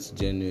know whether it's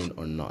genuine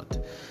or not.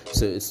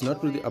 So it's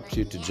not really up to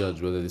you to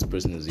judge whether this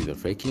person is either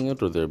faking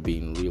it or they're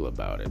being real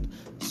about it.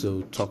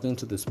 So talking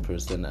to this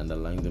person and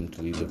allowing them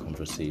to lead the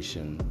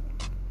conversation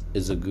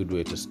is a good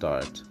way to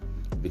start,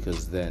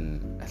 because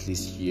then at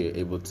least you're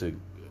able to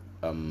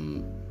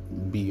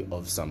be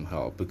of some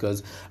help.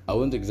 Because I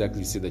wouldn't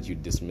exactly say that you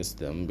dismiss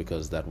them,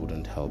 because that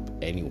wouldn't help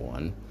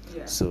anyone.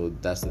 So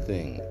that's the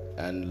thing.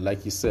 And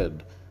like you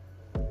said,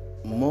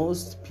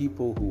 most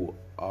people who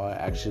are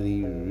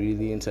actually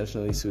really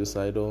intentionally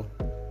suicidal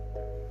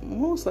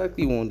most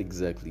likely won't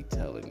exactly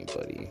tell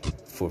anybody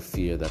for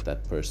fear that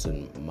that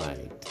person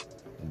might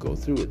go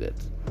through with it.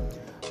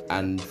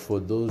 And for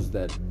those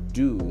that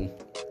do,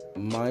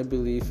 my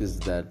belief is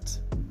that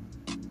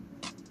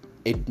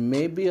it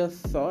may be a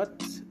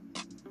thought,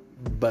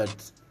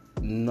 but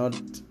not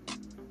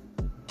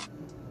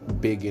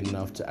big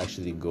enough to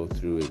actually go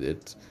through with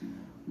it.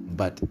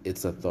 But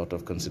it's a thought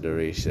of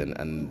consideration,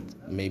 and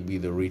maybe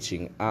the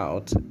reaching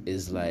out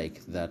is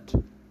like that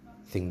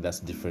thing that's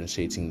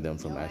differentiating them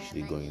from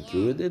actually going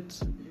through with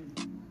it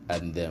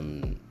and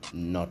them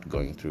not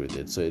going through with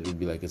it. So it would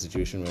be like a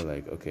situation where,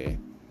 like, okay,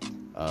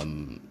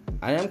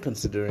 I am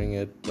considering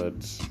it,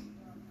 but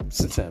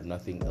since I have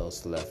nothing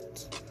else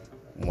left,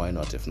 why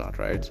not if not,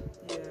 right?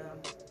 Yeah.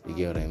 You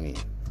get what I mean?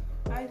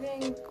 I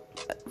think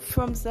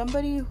from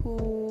somebody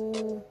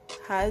who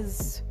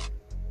has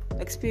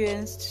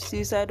experienced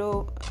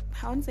suicidal,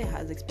 I wouldn't say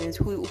has experienced,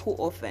 who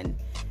often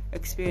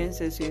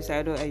experiences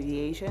suicidal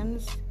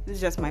ideations, this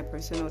is just my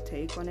personal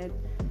take on it.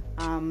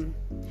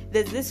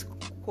 There's this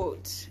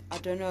quote, I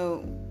don't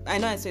know, I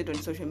know I said it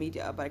on social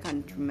media, but I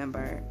can't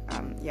remember,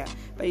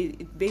 but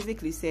it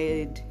basically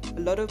said a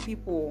lot of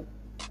people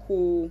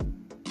who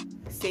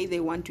say they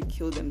want to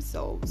kill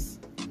themselves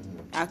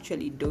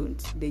actually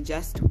don't. They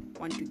just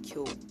want to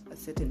kill a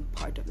certain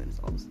part of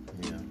themselves.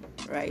 Yeah.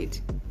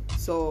 Right?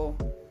 So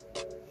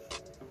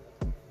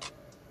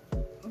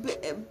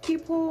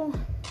people,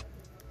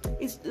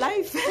 it's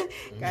life.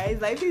 Guys,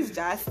 life is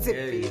just a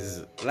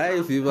bit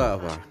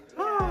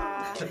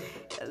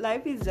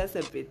life is just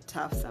a bit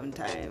tough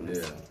sometimes.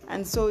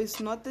 And so it's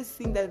not this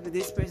thing that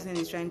this person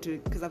is trying to,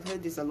 because I've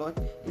heard this a lot,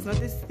 it's not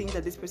this thing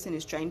that this person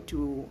is trying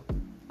to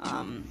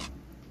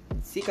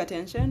seek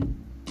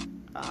attention.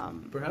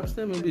 Perhaps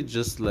they may be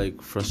just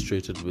like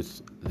frustrated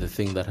with the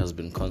thing that has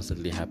been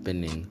constantly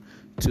happening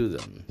to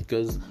them.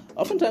 Because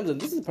oftentimes, and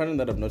this is a pattern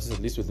that I've noticed, at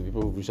least with the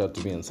people who reach out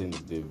to me and saying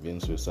that they've been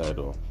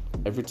suicidal,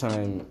 every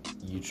time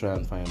you try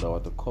and find out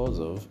what the cause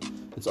of,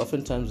 it's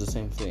oftentimes the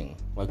same thing.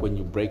 Like when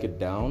you break it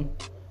down,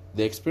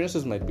 the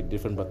experiences might be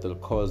different, but the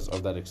cause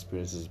of that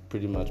experience is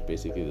pretty much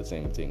basically the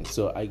same thing.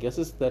 So I guess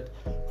it's that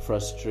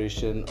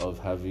frustration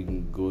of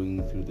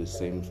going through the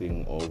same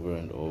thing over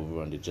and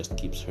over, and it just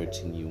keeps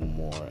hurting you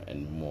more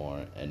and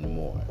more and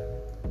more.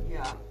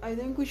 Yeah, I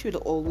think we should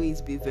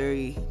always be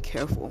very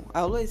careful.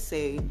 I always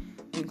say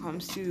when it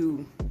comes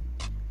to,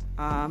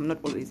 not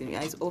always anyway,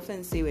 I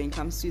often say when it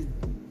comes to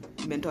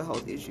mental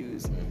health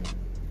issues,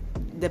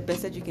 the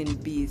best that you can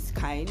be is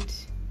kind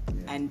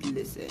and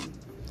listen.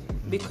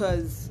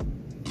 Because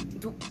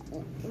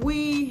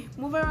we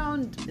move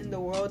around in the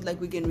world like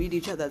we can read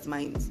each other's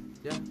minds,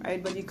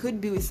 right? But you could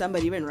be with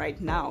somebody even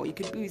right now. You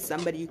could be with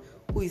somebody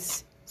who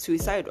is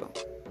suicidal,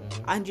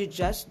 and you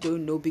just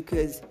don't know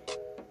because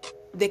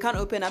they can't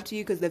open up to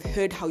you because they've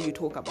heard how you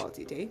talk about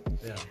it,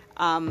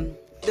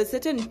 There's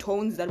certain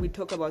tones that we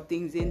talk about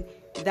things in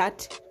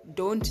that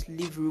don't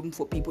leave room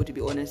for people to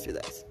be honest with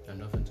us.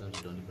 And oftentimes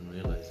you don't even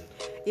realize it.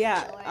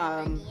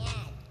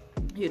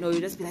 You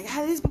just be like,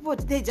 these people,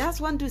 they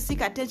just want to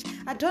seek attention.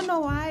 I don't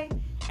know why.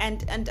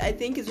 And I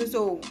think it's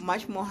also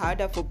much more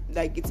harder for,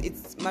 like,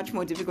 it's much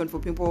more difficult for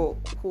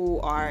people who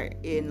are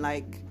in,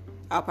 like,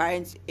 our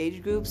parents'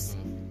 age groups,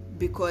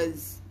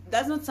 because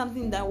that's not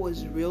something that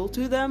was real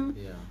to them.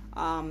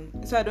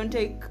 So I don't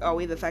take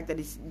away the fact that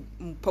it's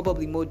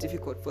probably more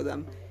difficult for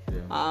them.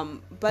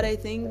 But I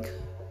think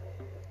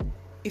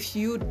if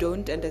you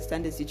don't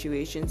understand the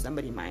situation,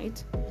 somebody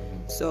might.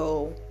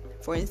 So,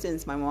 for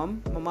instance, my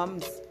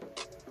mom's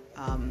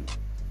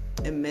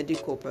a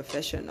medical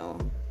professional,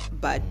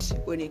 but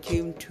when it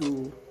came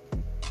to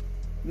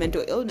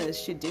mental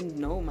illness, she didn't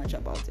know much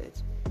about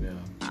it.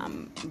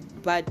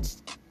 But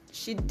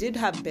she did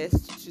her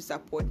best to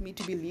support me,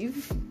 to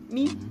believe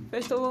me,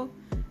 first of all.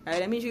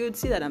 Right? I mean, she would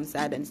see that I'm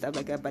sad and stuff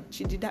like that, but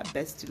she did her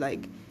best to,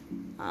 like,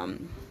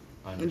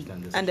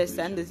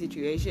 understand the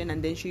situation.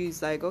 And then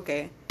she's like,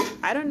 okay,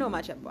 I don't know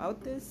much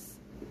about this,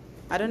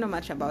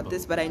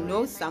 but I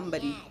know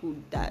somebody who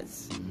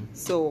does.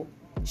 So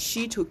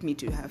she took me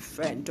to her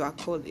friend, to her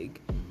colleague,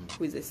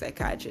 who is a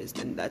psychiatrist,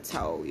 and that's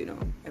how,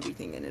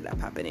 everything ended up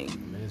happening.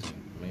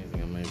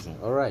 Amazing.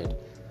 All right.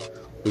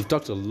 We've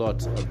talked a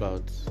lot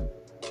about...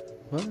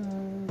 What?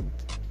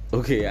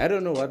 Okay, I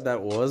don't know what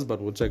that was,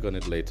 but we'll check on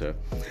it later.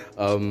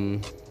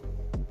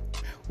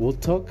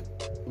 We've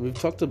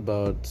talked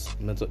about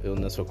mental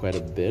illness for quite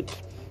a bit,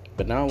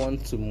 but now I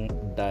want to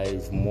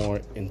dive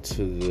more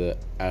into the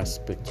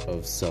aspect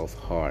of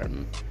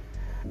self-harm.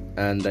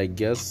 And I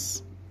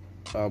guess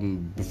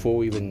before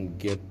we even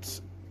get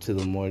to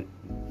the more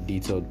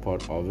detailed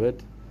part of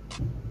it,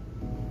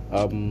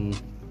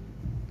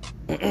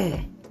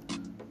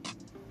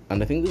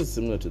 and I think this is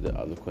similar to the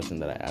other question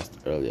that I asked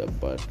earlier,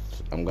 but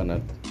I'm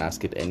gonna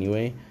ask it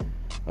anyway.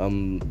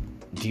 Do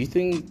you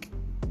think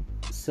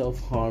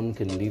self-harm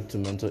can lead to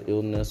mental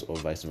illness or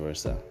vice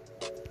versa?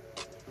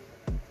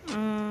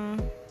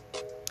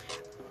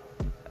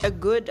 A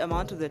good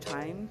amount of the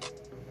time,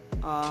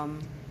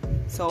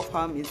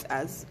 self-harm is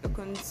as a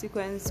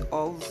consequence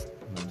of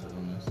Mental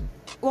illness?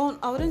 Well,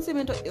 I wouldn't say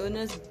mental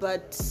illness,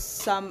 but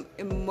some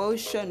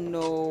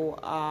emotional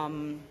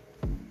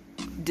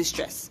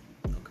distress.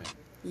 Okay.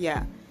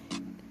 Yeah.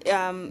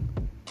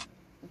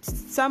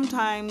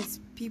 Sometimes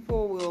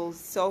people will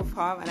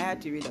self-harm, and I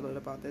had to read a lot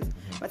about this,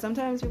 but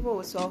sometimes people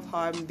will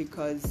self-harm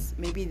because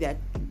maybe they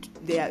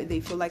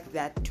feel like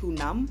they're too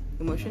numb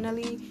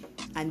emotionally,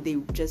 and they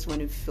just want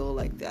to feel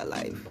like they're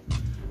alive.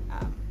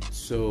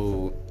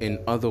 So, in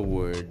other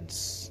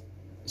words,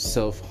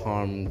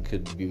 self-harm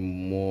could be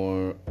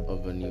more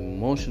of an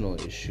emotional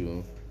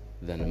issue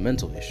than a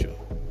mental issue.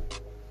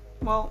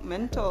 Well,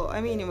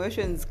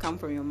 emotions come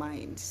from your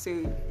mind, so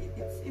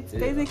it's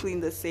basically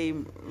in the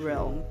same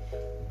realm.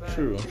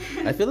 True.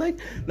 I feel like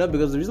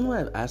because the reason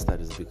why I've asked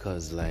that is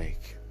because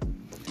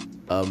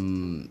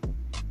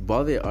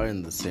while they are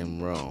in the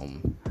same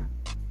realm,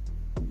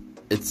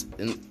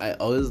 I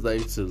always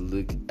like to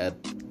look at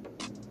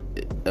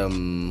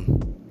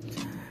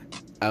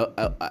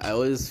I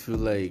always feel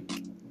like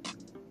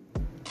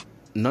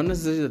not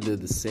necessarily that they're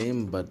the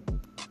same, but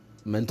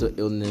mental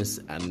illness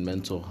and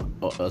mental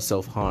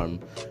self-harm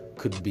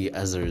could be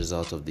as a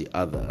result of the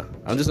other.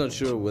 I'm just not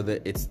sure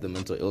whether it's the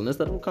mental illness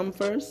that will come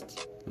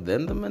first,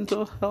 then the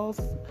mental health,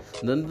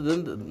 then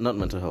not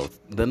mental health,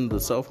 then the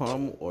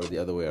self-harm, or the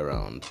other way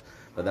around.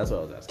 But that's what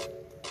I was asking.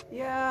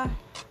 Yeah.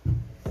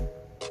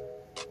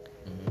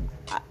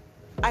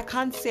 I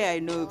can't say I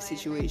know of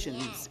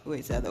situations where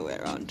it's the other way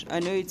around. I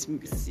know it's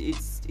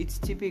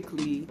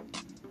typically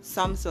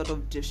some sort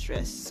of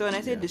distress. So when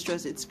I say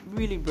distress, it's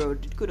really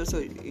broad. It could also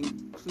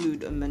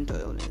include a mental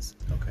illness.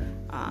 Okay.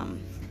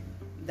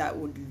 That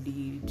would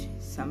lead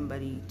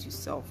somebody to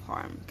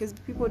self-harm, because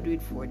people do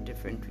it for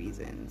different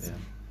reasons. Yeah.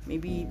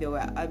 Maybe they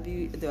were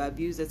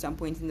abused at some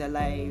point in their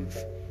life.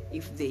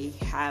 If they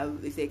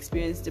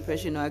experience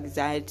depression or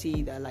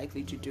anxiety, they're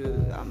likely to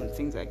do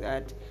things like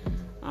that.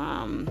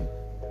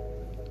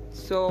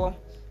 So,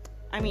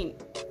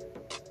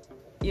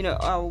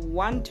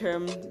 one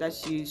term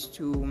that's used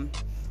to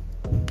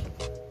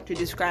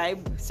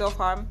describe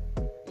self-harm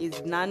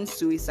is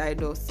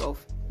non-suicidal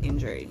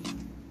self-injury.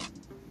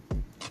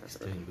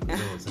 That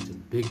was such a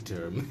big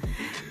term.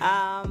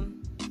 A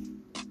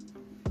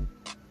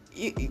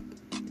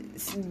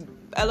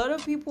lot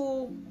of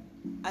people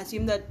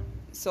assume that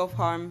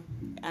self-harm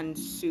and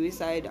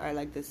suicide are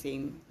like the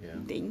same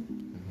thing,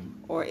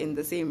 or in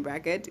the same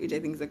bracket, which I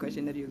think is the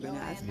question that you're going to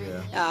ask.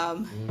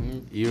 Yeah.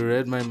 You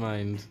read my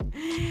mind.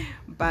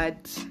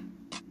 But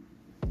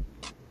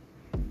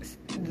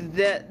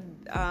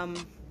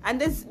and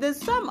there's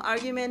some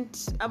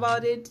argument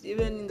about it,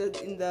 even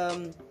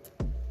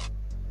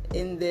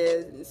in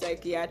the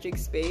psychiatric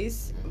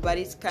space, but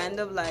it's kind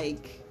of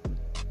like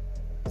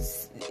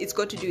it's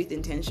got to do with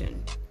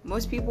intention.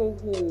 Most people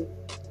who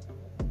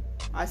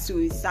are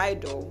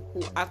suicidal,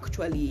 who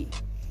actually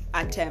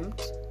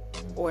attempt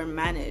or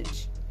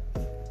manage,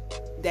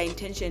 their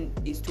intention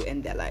is to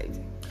end their lives.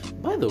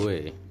 By the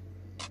way,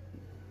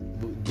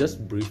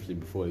 just briefly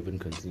before I even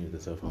continue the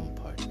self-harm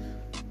part,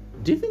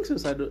 do you think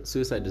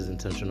suicide is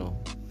intentional?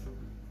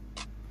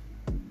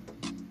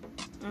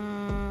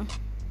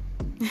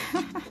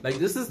 Like,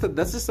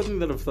 that's just something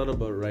that I've thought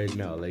about right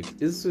now. Like,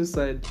 is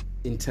suicide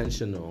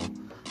intentional,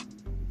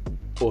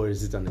 or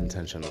is it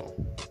unintentional?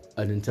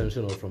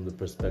 Unintentional from the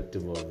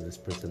perspective of this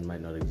person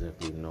might not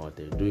exactly know what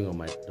they're doing, or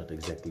might not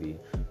exactly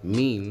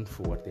mean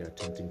for what they're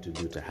attempting to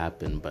do to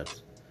happen,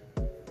 but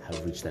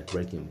have reached that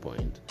breaking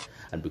point.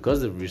 And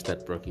because they've reached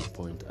that breaking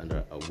point and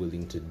are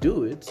willing to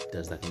do it,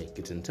 does that make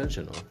it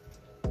intentional?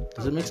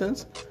 Does it make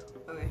sense?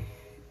 Okay.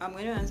 I'm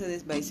going to answer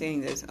this by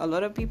saying this. A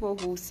lot of people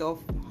who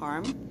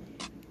self-harm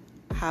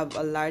have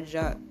a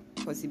larger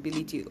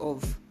possibility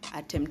of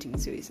attempting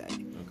suicide.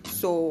 Okay.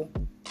 So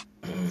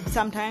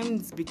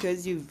sometimes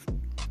because you've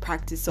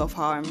practiced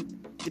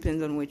self-harm,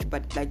 depends on which,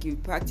 but like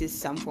you've practiced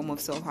some form of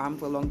self-harm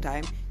for a long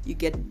time, you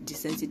get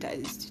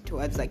desensitized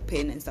towards like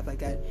pain and stuff like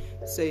that.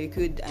 So you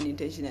could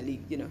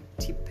unintentionally,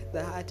 tip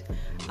the heart.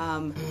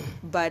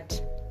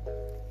 But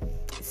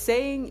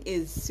saying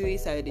is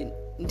suicide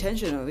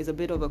intentional is a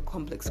bit of a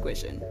complex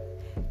question,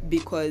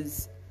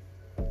 because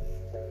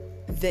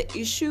the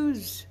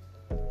issues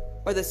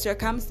or the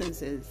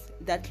circumstances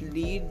that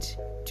lead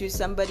to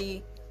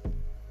somebody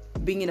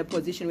being in a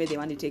position where they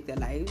want to take their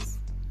lives,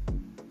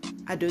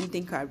 I don't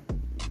think are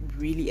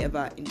really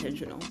ever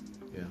intentional.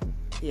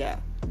 Yeah.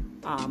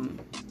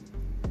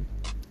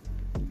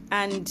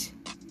 And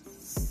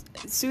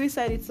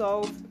suicide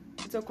itself,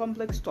 it's a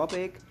complex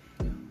topic.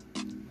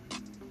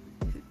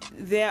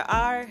 There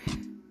are,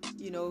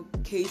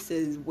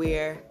 cases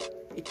where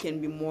it can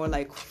be more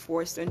like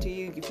forced onto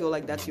you. You feel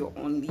like that's your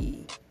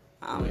only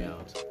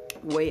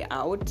way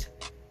out.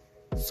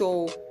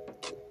 So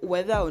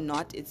whether or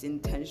not it's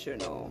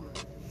intentional,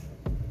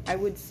 I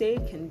would say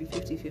it can be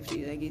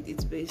 50-50. Like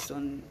it's based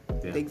on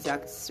the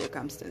exact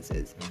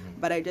circumstances.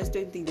 But I just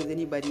don't think there's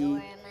anybody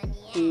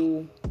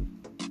who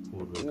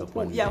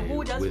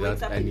would just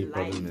wakes up in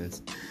life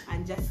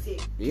and just say,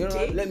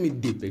 let me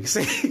dip.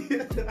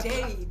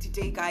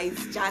 today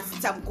guys,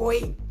 just I'm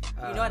going.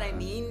 You know what I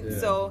mean? Yeah.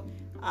 So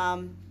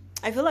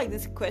I feel like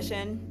this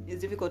question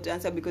is difficult to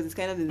answer because it's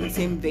kind of in the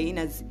same vein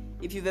as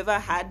if you've ever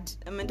had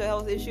a mental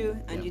health issue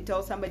and you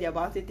tell somebody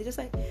about it, they're just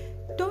like,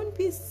 don't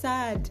be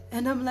sad.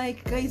 And I'm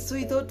like, guys, so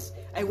you thought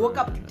I woke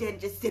up today and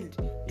just said,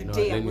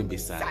 today I'm going to be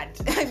sad.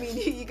 I mean,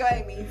 you know what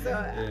I mean? So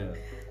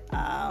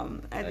I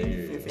think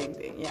it's the same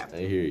thing. Yeah. I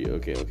hear you.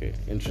 Okay.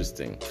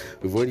 Interesting.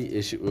 We've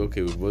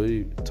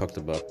already talked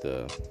about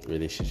the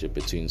relationship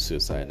between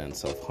suicide and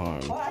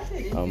self-harm. Oh,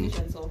 actually,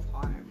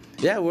 self-harm.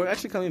 Yeah, we're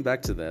actually coming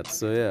back to that.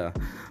 So yeah.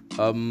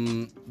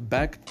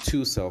 Back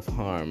to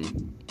self-harm.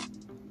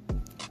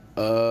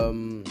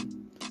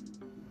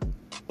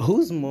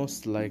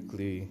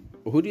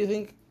 Who do you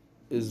think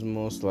is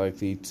most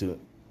likely to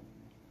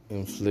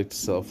inflict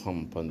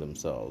self-harm upon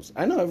themselves?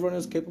 I know everyone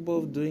is capable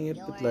of doing it,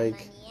 but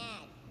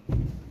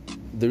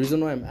the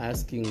reason why I'm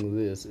asking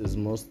this is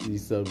mostly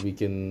so we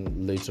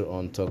can later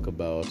on talk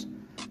about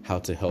how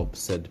to help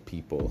said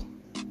people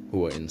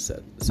who are in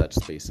such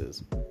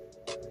spaces.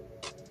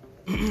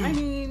 I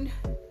mean,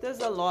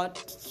 there's a lot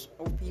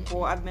of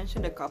people. I've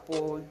mentioned a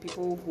couple.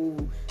 People who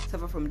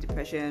suffer from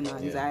depression or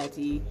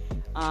anxiety.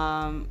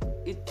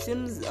 It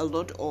seems a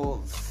lot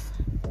of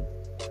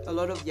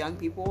young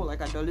people,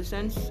 like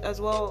adolescents as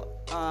well.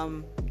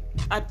 I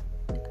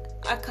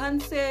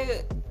can't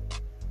say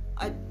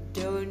I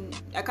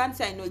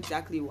know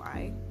exactly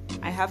why.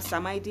 I have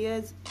some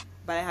ideas,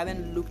 but I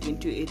haven't looked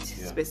into it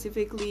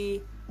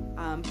specifically.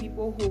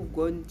 People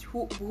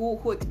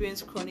who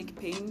experience chronic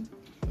pain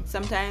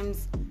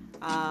sometimes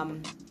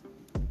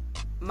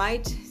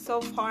might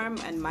self-harm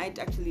and it might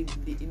actually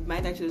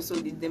also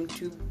lead them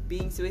to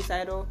being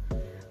suicidal.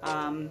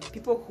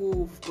 People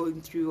who've gone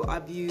through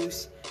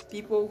abuse,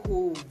 people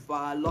who've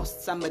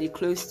lost somebody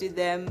close to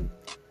them,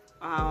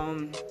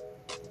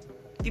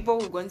 people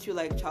who've gone through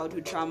like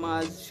childhood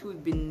traumas,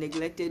 who've been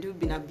neglected, who've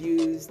been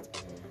abused.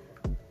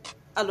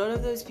 A lot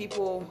of those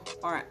people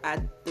are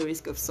at the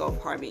risk of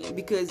self-harming,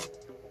 because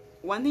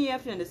one thing you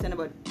have to understand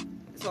about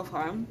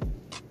self-harm,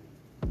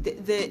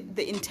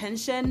 the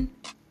intention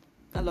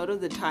a lot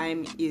of the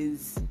time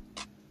is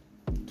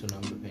to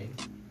numb the pain.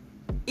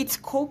 It's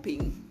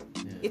coping.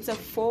 Yeah. It's a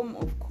form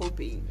of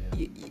coping.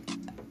 Yeah.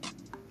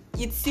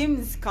 It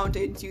seems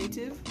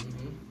counterintuitive,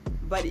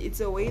 but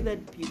it's a way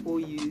that people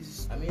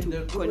use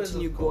to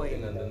continue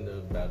going. And then there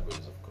are bad ways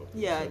of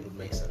coping. Yeah, so it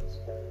makes sense.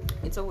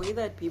 It's a way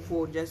that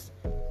people just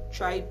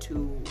try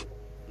to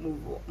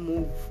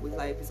move with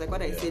life. It's like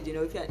what I said,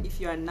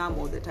 if you are numb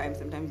all the time,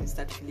 sometimes you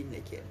start feeling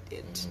like you're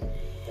dead.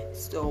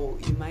 So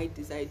you might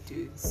decide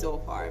to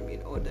self-harm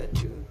in order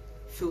to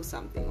feel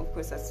something. Of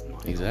course, that's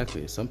not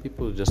exactly. Some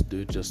people just do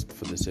it just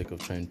for the sake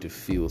of trying to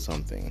feel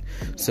something.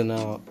 Yeah. So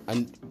now,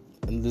 and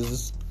there's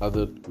this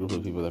other group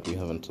of people that we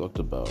haven't talked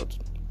about.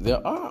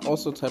 There are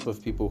also type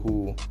of people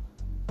who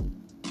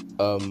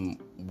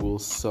will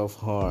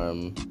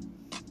self-harm.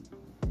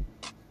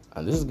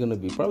 And this is going to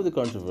be probably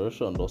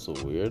controversial and also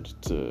weird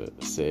to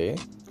say,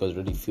 because it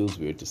really feels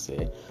weird to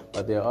say.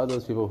 But there are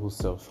those people who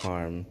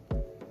self-harm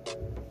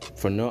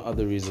for no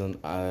other reason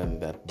than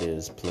that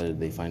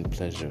they find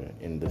pleasure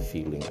in the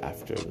feeling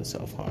after the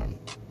self-harm.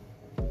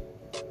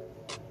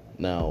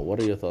 Now, what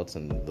are your thoughts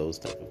on those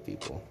type of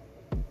people?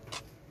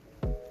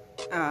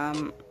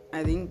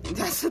 I think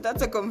that's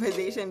a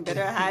conversation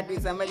better had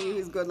with somebody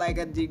who's got like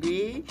a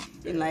degree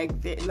in like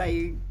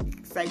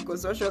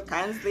psychosocial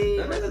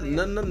counseling.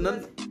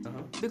 No.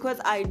 Because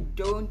I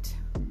don't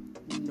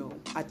know.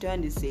 I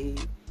don't want to say.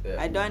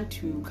 I don't want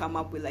to come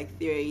up with like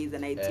theories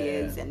and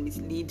ideas and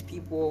mislead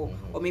people,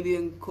 or maybe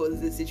even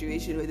cause a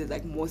situation where there's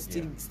like more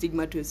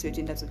stigma to a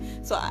certain type of.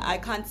 So I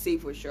can't say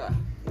for sure.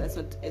 That's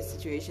not a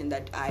situation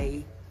that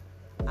I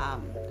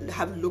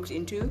have looked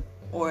into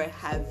or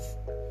have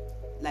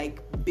like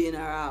been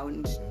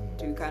around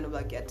to kind of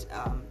like get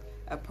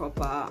a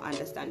proper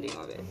understanding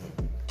of it.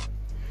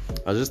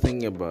 I was just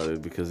thinking about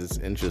it because it's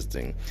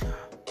interesting.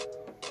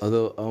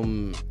 Although,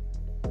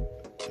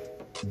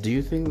 do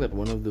you think that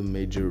one of the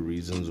major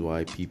reasons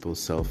why people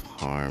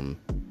self-harm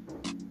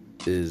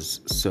is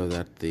so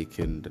that they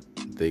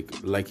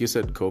like you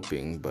said,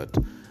 coping, but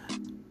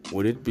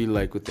would it be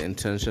like with the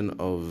intention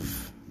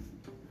of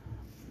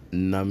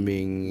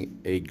numbing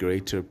a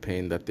greater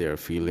pain that they are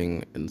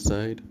feeling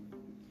inside?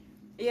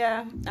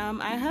 Yeah,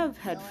 I have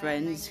had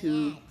friends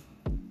who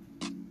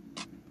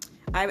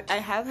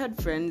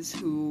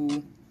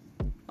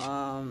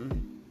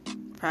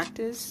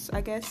practice,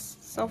 I guess,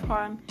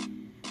 self-harm.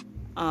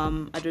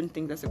 I don't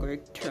think that's a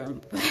correct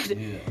term, but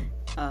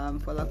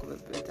for lack of a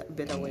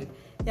better word.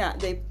 Yeah,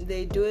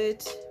 they do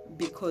it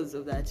because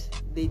of that.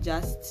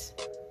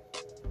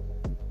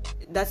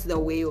 That's the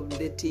way of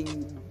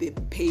letting the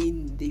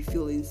pain they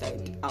feel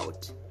inside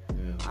out.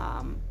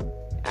 Yeah.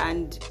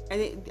 And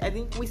I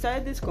think we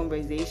started this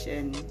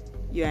conversation,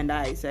 you and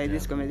I started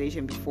this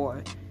conversation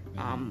before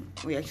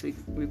we actually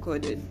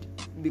recorded,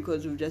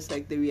 because of just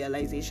like the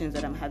realizations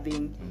that I'm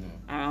having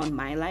around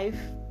my life,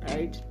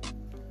 right?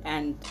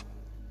 And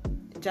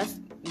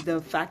just the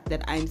fact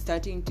that I'm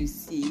starting to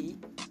see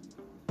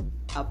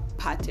a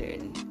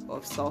pattern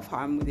of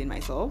self-harm within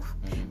myself.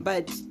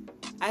 But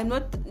I'm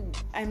not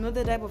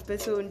the type of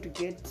person to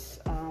get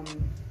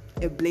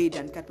a blade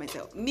and cut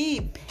myself.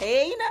 Me,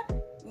 pain?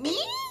 Me?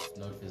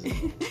 Not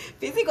physical.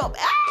 Physical.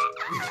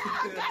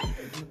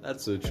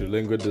 That's so true.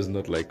 Lengwe does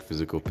not like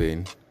physical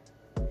pain.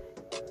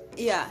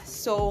 Yeah,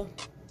 so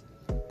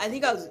I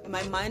think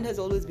my mind has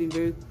always been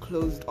very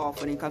closed off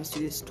when it comes to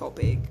this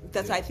topic.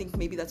 I think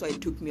maybe that's why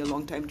it took me a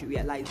long time to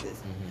realize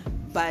this.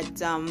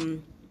 But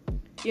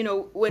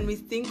when we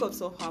think of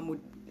self-harm,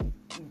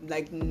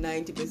 like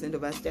 90%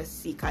 of us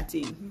just see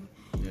cutting.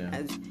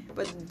 Yeah.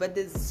 But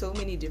there's so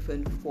many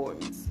different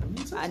forms.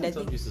 And I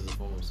think abuse is a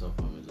form of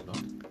self-harm, is it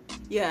not?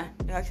 Yeah,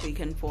 it actually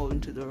can fall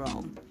into the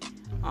realm.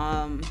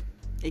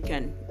 It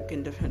can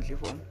definitely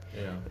fall.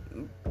 Yeah.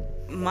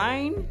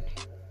 Mine,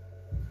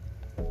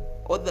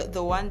 or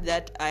the one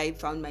that I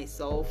found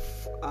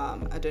myself,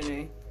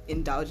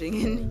 indulging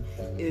in,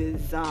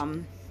 is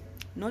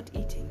not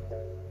eating.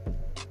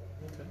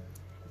 Okay.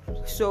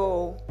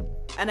 So,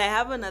 and I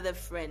have another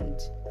friend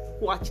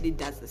who actually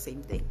does the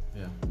same thing.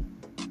 Yeah.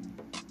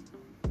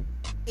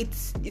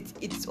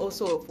 It's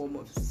also a form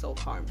of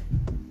self-harm.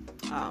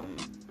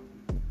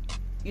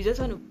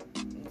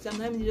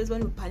 Sometimes you just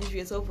want to punish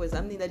yourself for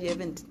something that you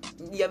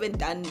haven't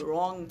done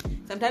wrong.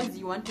 Sometimes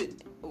you want to,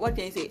 what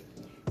can I say?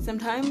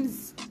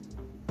 Sometimes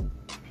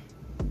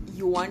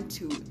you want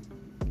to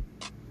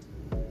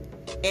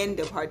end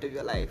a part of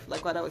your life,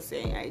 like what I was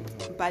saying, right?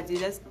 But you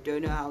just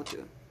don't know how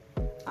to.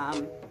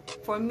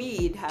 For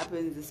me, it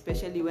happens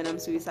especially when I'm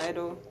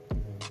suicidal,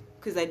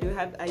 because I do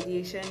have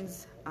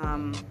ideations,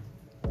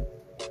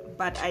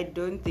 but I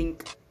don't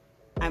think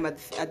I'm at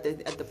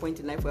the point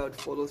in life where I would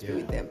follow through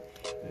with them.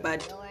 Yeah.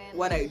 But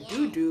what I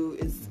do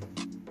is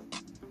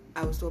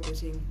I will stop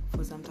eating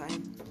for some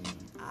time.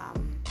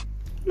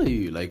 No,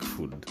 you like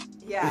food.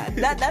 Yeah,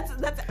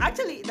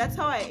 that's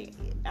how I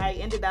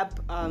ended up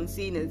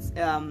seeing as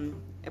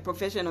a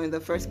professional in the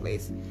first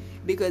place,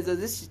 because of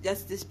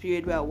this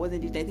period where I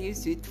wasn't eating. I think I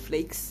used to eat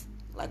flakes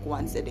like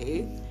once a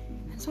day.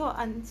 So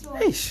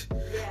Eish.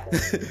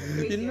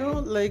 Yeah.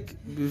 Like,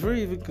 before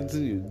you even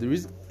continue,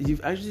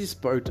 you've actually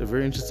sparked a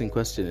very interesting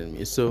question in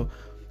me. So,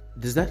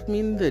 does that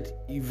mean that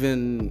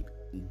even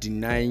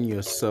denying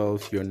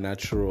yourself your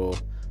natural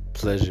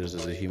pleasures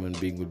as a human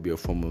being would be a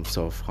form of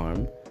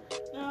self-harm?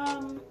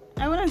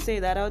 I wouldn't say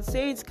that. I would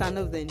say it's kind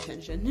of the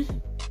intention.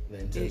 The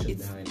intention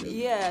behind it.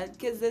 Yeah,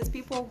 because there's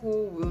people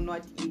who will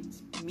not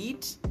eat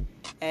meat,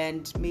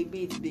 and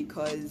maybe it's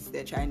because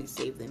they're trying to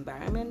save the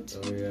environment.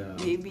 Oh, yeah.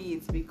 Maybe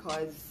it's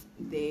because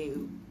they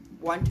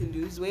want to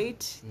lose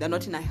weight. They're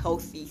not in a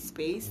healthy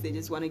space. They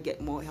just want to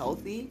get more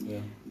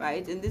healthy,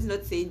 right? And this is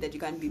not saying that you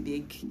can't be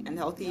big and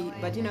healthy,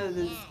 but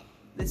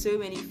there's so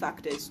many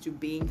factors to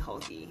being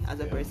healthy as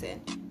a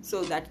person.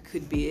 So that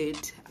could be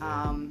it.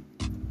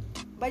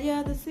 But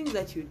yeah, the things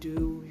that you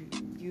do,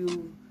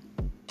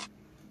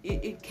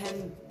 it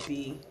can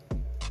be.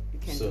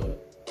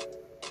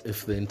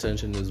 If the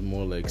intention is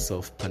more like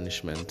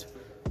self-punishment,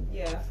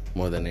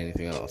 more than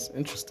anything else.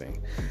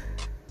 Interesting.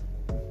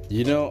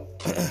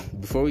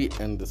 Before we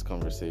end this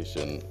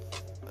conversation,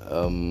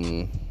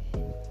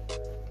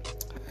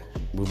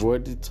 we've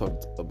already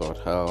talked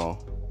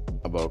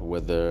about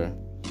whether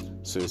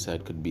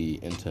suicide could be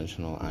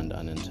intentional and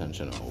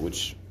unintentional,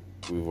 which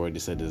we've already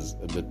said is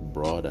a bit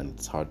broad, and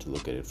it's hard to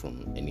look at it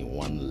from any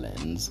one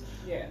lens.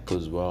 Yeah.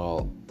 Because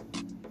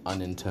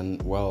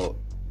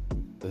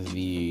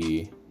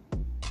the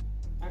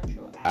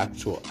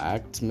actual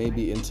act may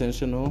be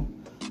intentional,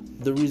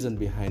 the reason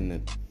behind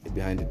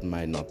it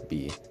might not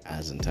be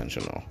as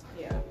intentional.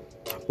 Yeah.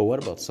 But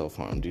what about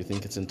self-harm? Do you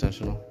think it's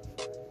intentional?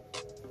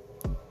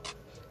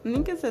 I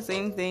think it's the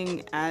same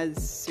thing as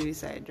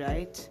suicide,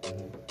 right?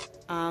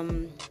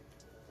 Mm-hmm.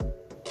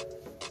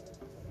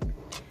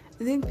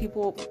 I think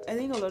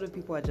a lot of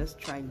people are just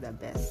trying their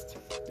best.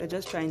 They're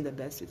just trying their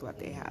best with what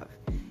they have.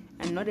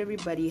 And and not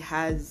everybody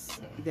has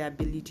the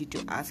ability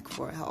to ask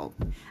for help.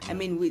 I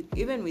mean,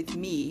 even with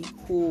me,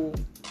 who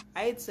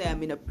I'd say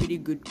I'm in a pretty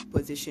good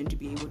position to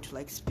be able to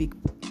like speak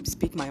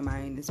my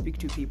mind and speak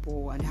to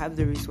people and have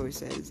the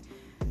resources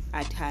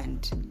at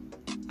hand.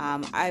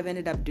 I've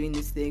ended up doing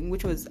this thing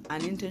which was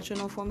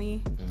unintentional for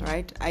me,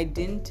 right? I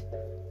didn't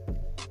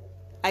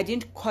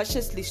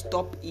consciously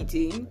stop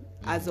eating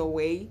as a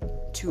way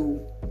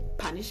to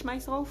punish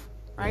myself,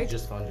 right? You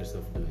just found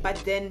yourself doing it. But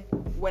then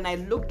when I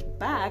looked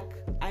back,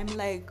 I'm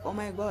like, oh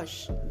my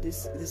gosh,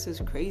 this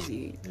is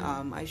crazy.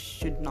 I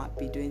should not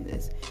be doing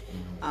this.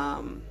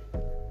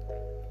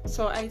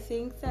 So I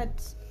think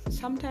that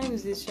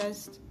sometimes it's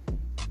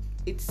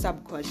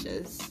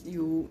subconscious.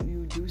 You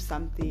do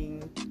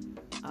something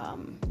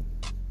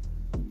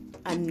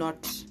and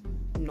not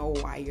know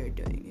why you're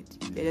doing it.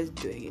 You're just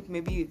doing it.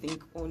 Maybe you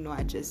think, oh no,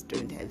 I just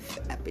don't have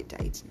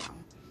appetite now.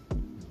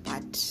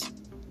 But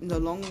in the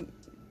long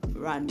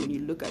run, when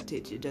you look at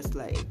it, you're just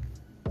like,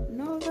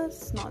 no,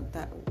 that's not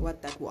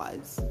what that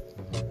was.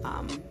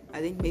 I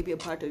think maybe a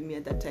part of me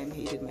at that time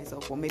hated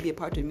myself, or maybe a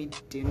part of me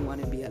didn't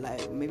want to be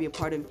alive, or maybe a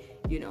part of,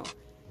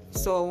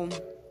 So,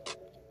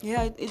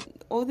 yeah,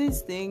 all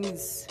these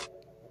things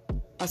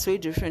are so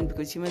different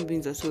because human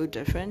beings are so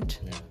different.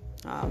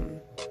 Yeah.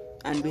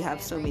 And we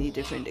have so many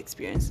different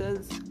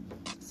experiences.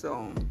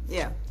 So,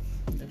 yeah.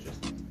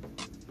 Interesting.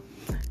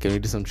 Can we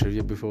do some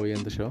trivia before we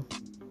end the show?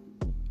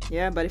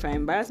 Yeah, but if I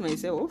embarrass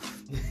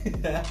myself,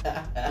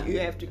 you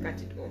have to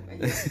cut it off. I'm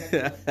just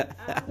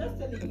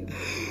telling you.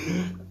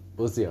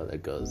 We'll see how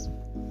that goes.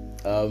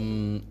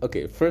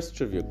 Okay, first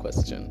trivia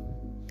question.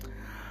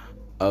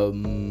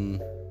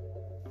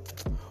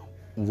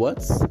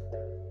 What's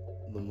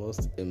the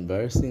most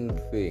embarrassing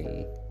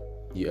thing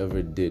you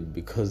ever did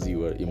because you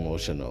were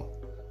emotional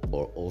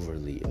or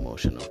overly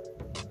emotional?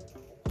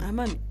 I'm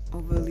an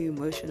overly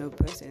emotional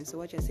person, so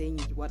what you're saying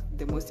is what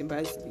the most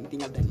embarrassing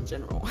thing I've done in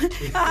general.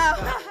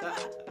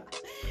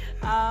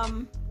 I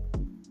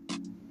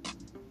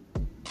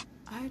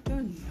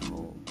don't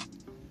know.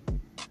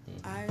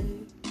 I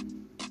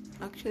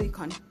actually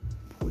can't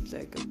put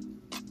like a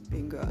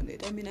finger on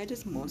it. I mean, I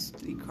just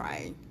mostly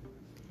cry.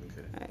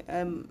 Okay.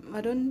 I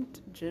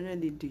don't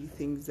generally do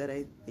things that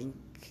I think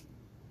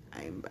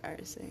are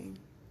embarrassing.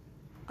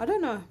 I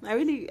don't know. I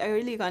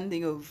really can't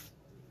think of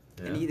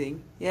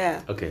anything.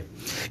 Yeah. Okay.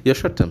 You're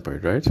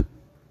short-tempered, right?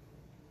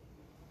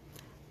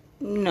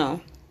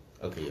 No.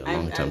 Okay, you're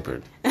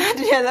long-tempered.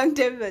 You're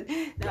long-tempered.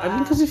 No, I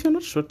mean, because if you're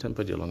not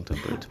short-tempered, you're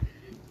long-tempered.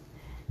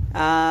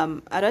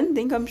 I don't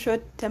think I'm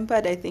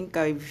short-tempered. I think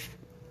I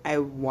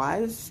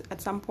was at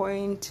some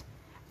point.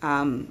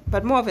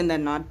 But more often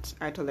than not,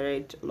 I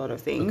tolerate a lot of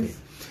things. Okay.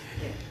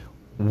 Yeah.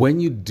 When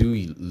you do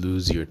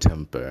lose your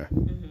temper,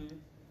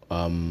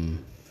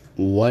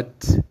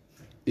 what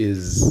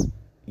is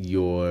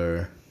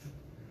your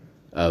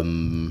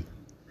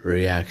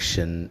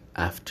reaction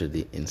after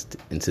the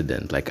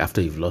incident? Like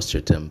after you've lost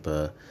your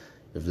temper,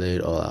 you've laid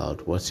it all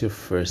out, what's the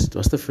first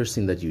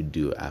thing that you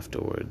do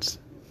afterwards?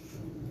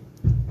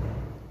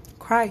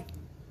 Cry.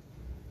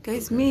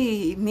 Guys,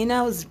 me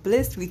now was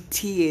blessed with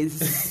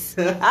tears.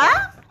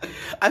 Huh?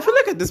 I feel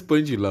like at this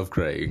point you love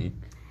crying.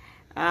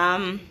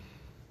 I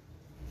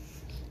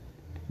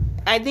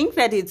think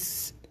that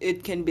it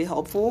can be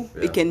helpful.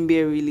 Yeah. It can be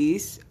a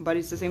release, but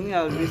it's the same thing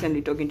I was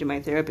recently talking to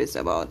my therapist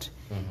about.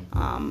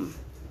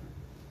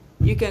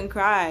 You can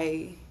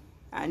cry,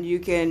 and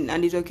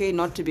it's okay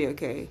not to be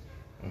okay,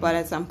 but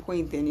at some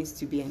point there needs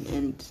to be an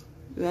end.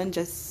 You don't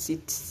just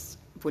sit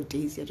for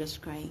days. You're just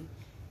crying,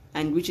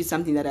 and which is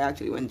something that I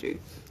actually went through,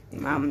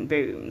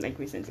 very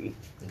recently.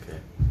 Okay.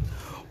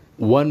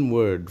 One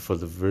word for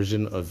the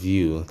version of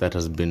you that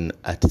has been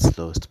at its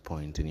lowest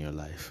point in your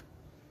life.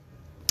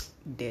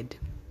 Dead.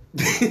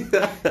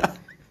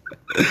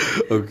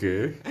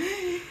 Okay.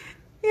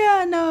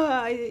 Yeah, no,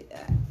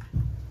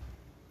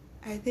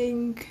 I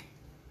think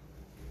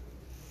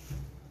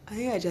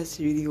I just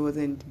really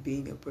wasn't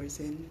being a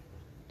person.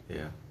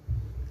 Yeah.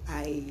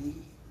 I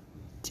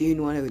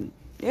didn't want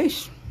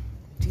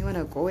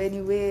to go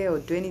anywhere or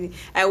do anything.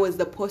 I was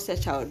the poster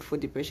child for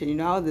depression. You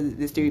know how the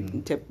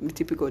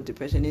stereotypical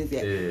depression is.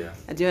 Yeah.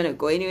 I didn't want to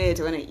go anywhere. I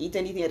didn't want to eat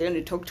anything. I didn't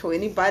want to talk to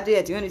anybody.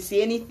 I didn't want to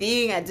see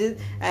anything. I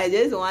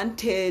just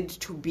wanted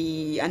to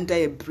be under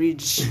a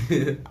bridge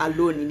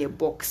alone in a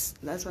box.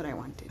 That's what I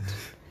wanted.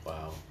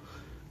 Wow.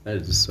 That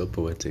is so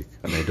poetic.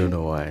 And I don't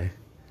know why.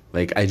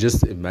 Like, I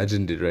just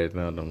imagined it right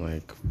now. And I'm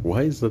like,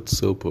 why is that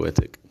so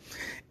poetic?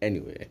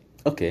 Anyway.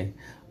 Okay.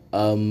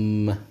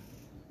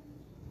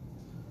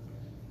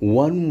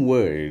 One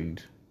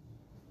word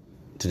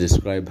to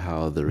describe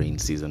how the rain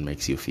season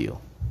makes you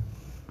feel.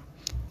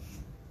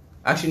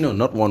 Actually, no,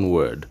 not one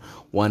word.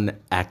 One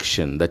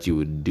action that you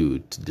would do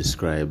to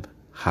describe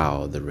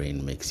how the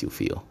rain makes you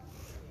feel.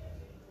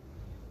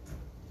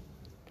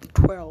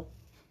 Twirl.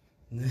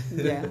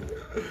 Yeah.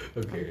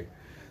 Okay.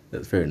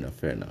 That's fair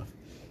enough.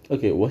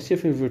 Okay, what's your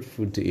favorite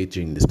food to eat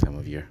during this time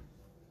of year?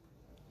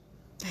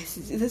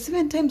 The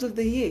 7 times of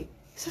the year.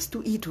 It's just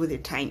to eat all the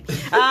time.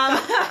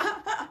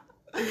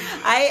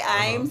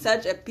 I'm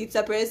such a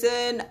pizza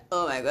person.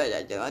 Oh my gosh,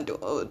 I just want to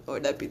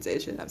order pizza. I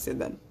shouldn't have said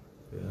that.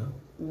 Yeah.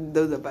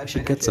 Those are bad.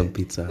 Should get some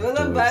pizza. Those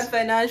are bad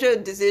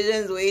financial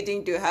decisions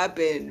waiting to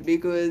happen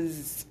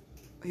because,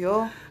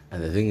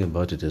 And the thing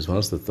about it is,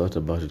 once the thought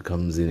about it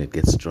comes in, it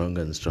gets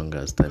stronger and stronger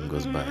as time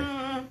goes by.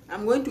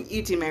 I'm going to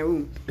eat in my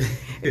room.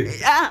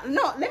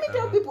 No, let me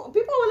tell people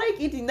who like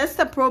eating. That's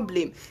the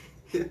problem.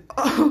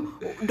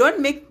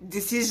 Don't make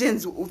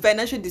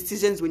financial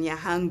decisions when you're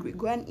hungry.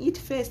 Go and eat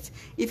first.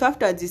 If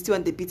afterwards you still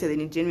want the pizza, then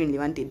you genuinely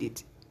wanted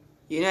it.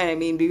 You know what I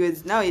mean?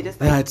 Because now you're just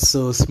like, that's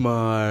so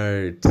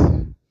smart.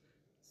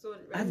 So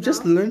I've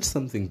just learned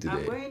something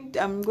today.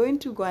 I'm going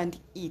to go and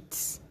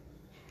eat.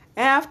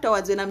 And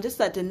afterwards, when I'm just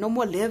at a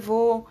normal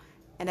level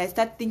and I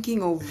start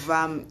thinking of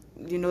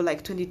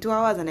like 22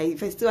 hours, and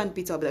if I still want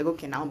pizza, I'll be like,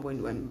 okay, now I'm going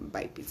to go and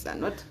buy pizza.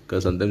 Not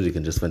because sometimes you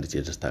can just find it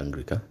you're just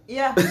hungry, huh?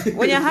 Yeah.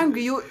 When you're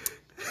hungry,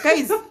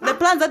 guys, the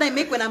plans that I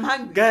make when I'm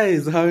hungry.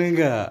 Guys,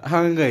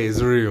 hunger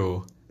is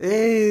real.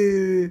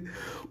 Hey,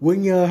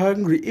 when you're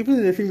hungry,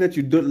 even the thing that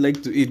you don't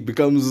like to eat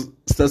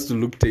starts to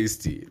look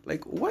tasty.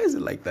 Like, why is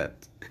it like that?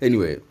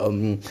 Anyway,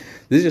 this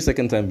is your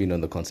second time being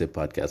on the Concept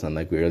Podcast, and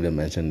like we earlier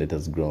mentioned, it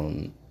has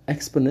grown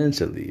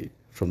exponentially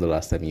from the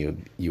last time you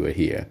were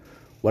here.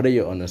 What are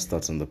your honest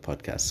thoughts on the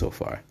podcast so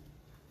far?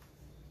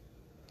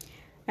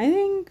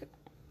 I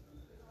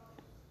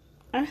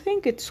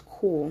think it's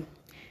cool.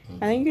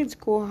 I think it's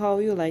cool how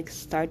you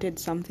started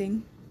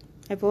something.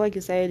 I feel like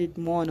you started it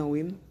more on a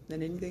whim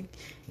than anything,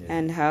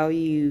 and how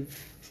you've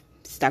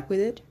stuck with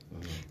it.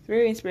 It's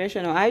very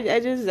inspirational.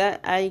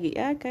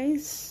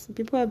 Guys,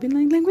 people have been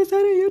like, Lengwe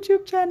start a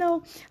YouTube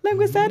channel,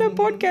 Lengwe start a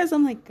podcast.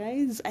 I'm like,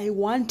 guys, I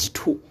want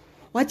to.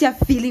 What you're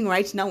feeling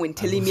right now when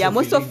telling me, I'm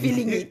also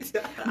feeling it,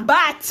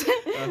 but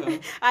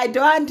I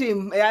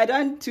don't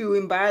want to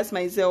embarrass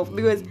myself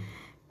because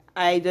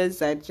I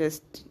just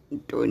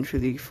don't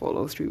really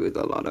follow through with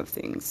a lot of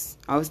things.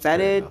 I'll start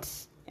it,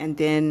 and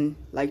then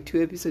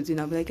 2 episodes in,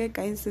 I'll be like, hey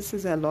guys, this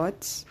is a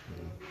lot.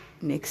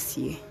 Next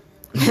year.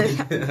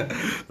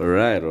 All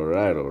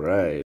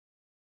right.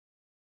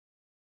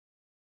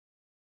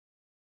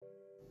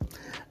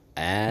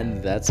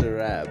 And that's a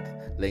wrap.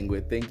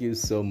 Lengwe, thank you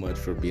so much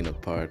for being a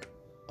part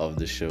of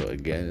the show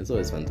again. It's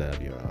always fun to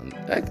have you around.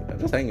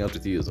 Just hanging out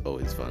with you is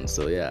always fun.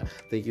 So yeah,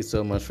 thank you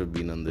so much for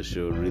being on the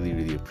show. Really,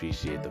 really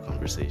appreciate the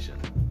conversation.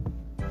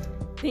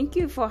 Thank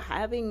you for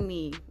having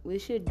me. We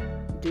should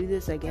do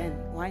this again.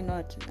 Why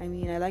not? I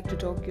mean, I like to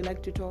talk. You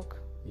like to talk.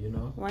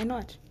 Why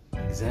not?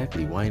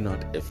 Exactly. Why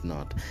not if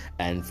not?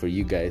 And for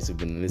you guys who've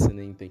been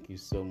listening, thank you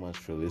so much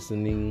for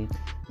listening.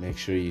 Make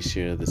sure you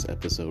share this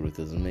episode with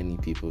as many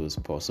people as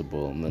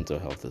possible. Mental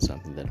health is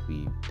something that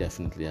we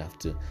definitely have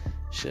to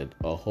shed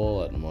a whole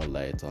lot more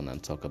light on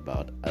and talk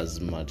about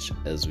as much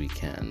as we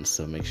can.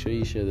 So make sure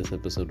you share this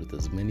episode with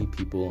as many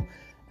people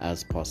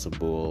as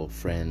possible,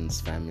 friends,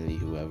 family,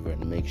 whoever,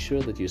 and make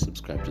sure that you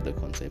subscribe to the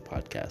Concept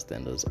Podcast.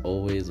 And as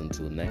always,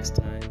 until next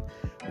time,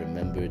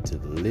 remember to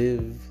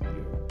live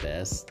your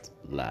best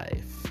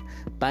life.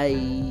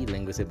 Bye.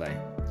 Lengwe, say bye.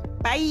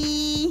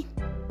 Bye.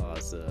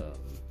 Awesome.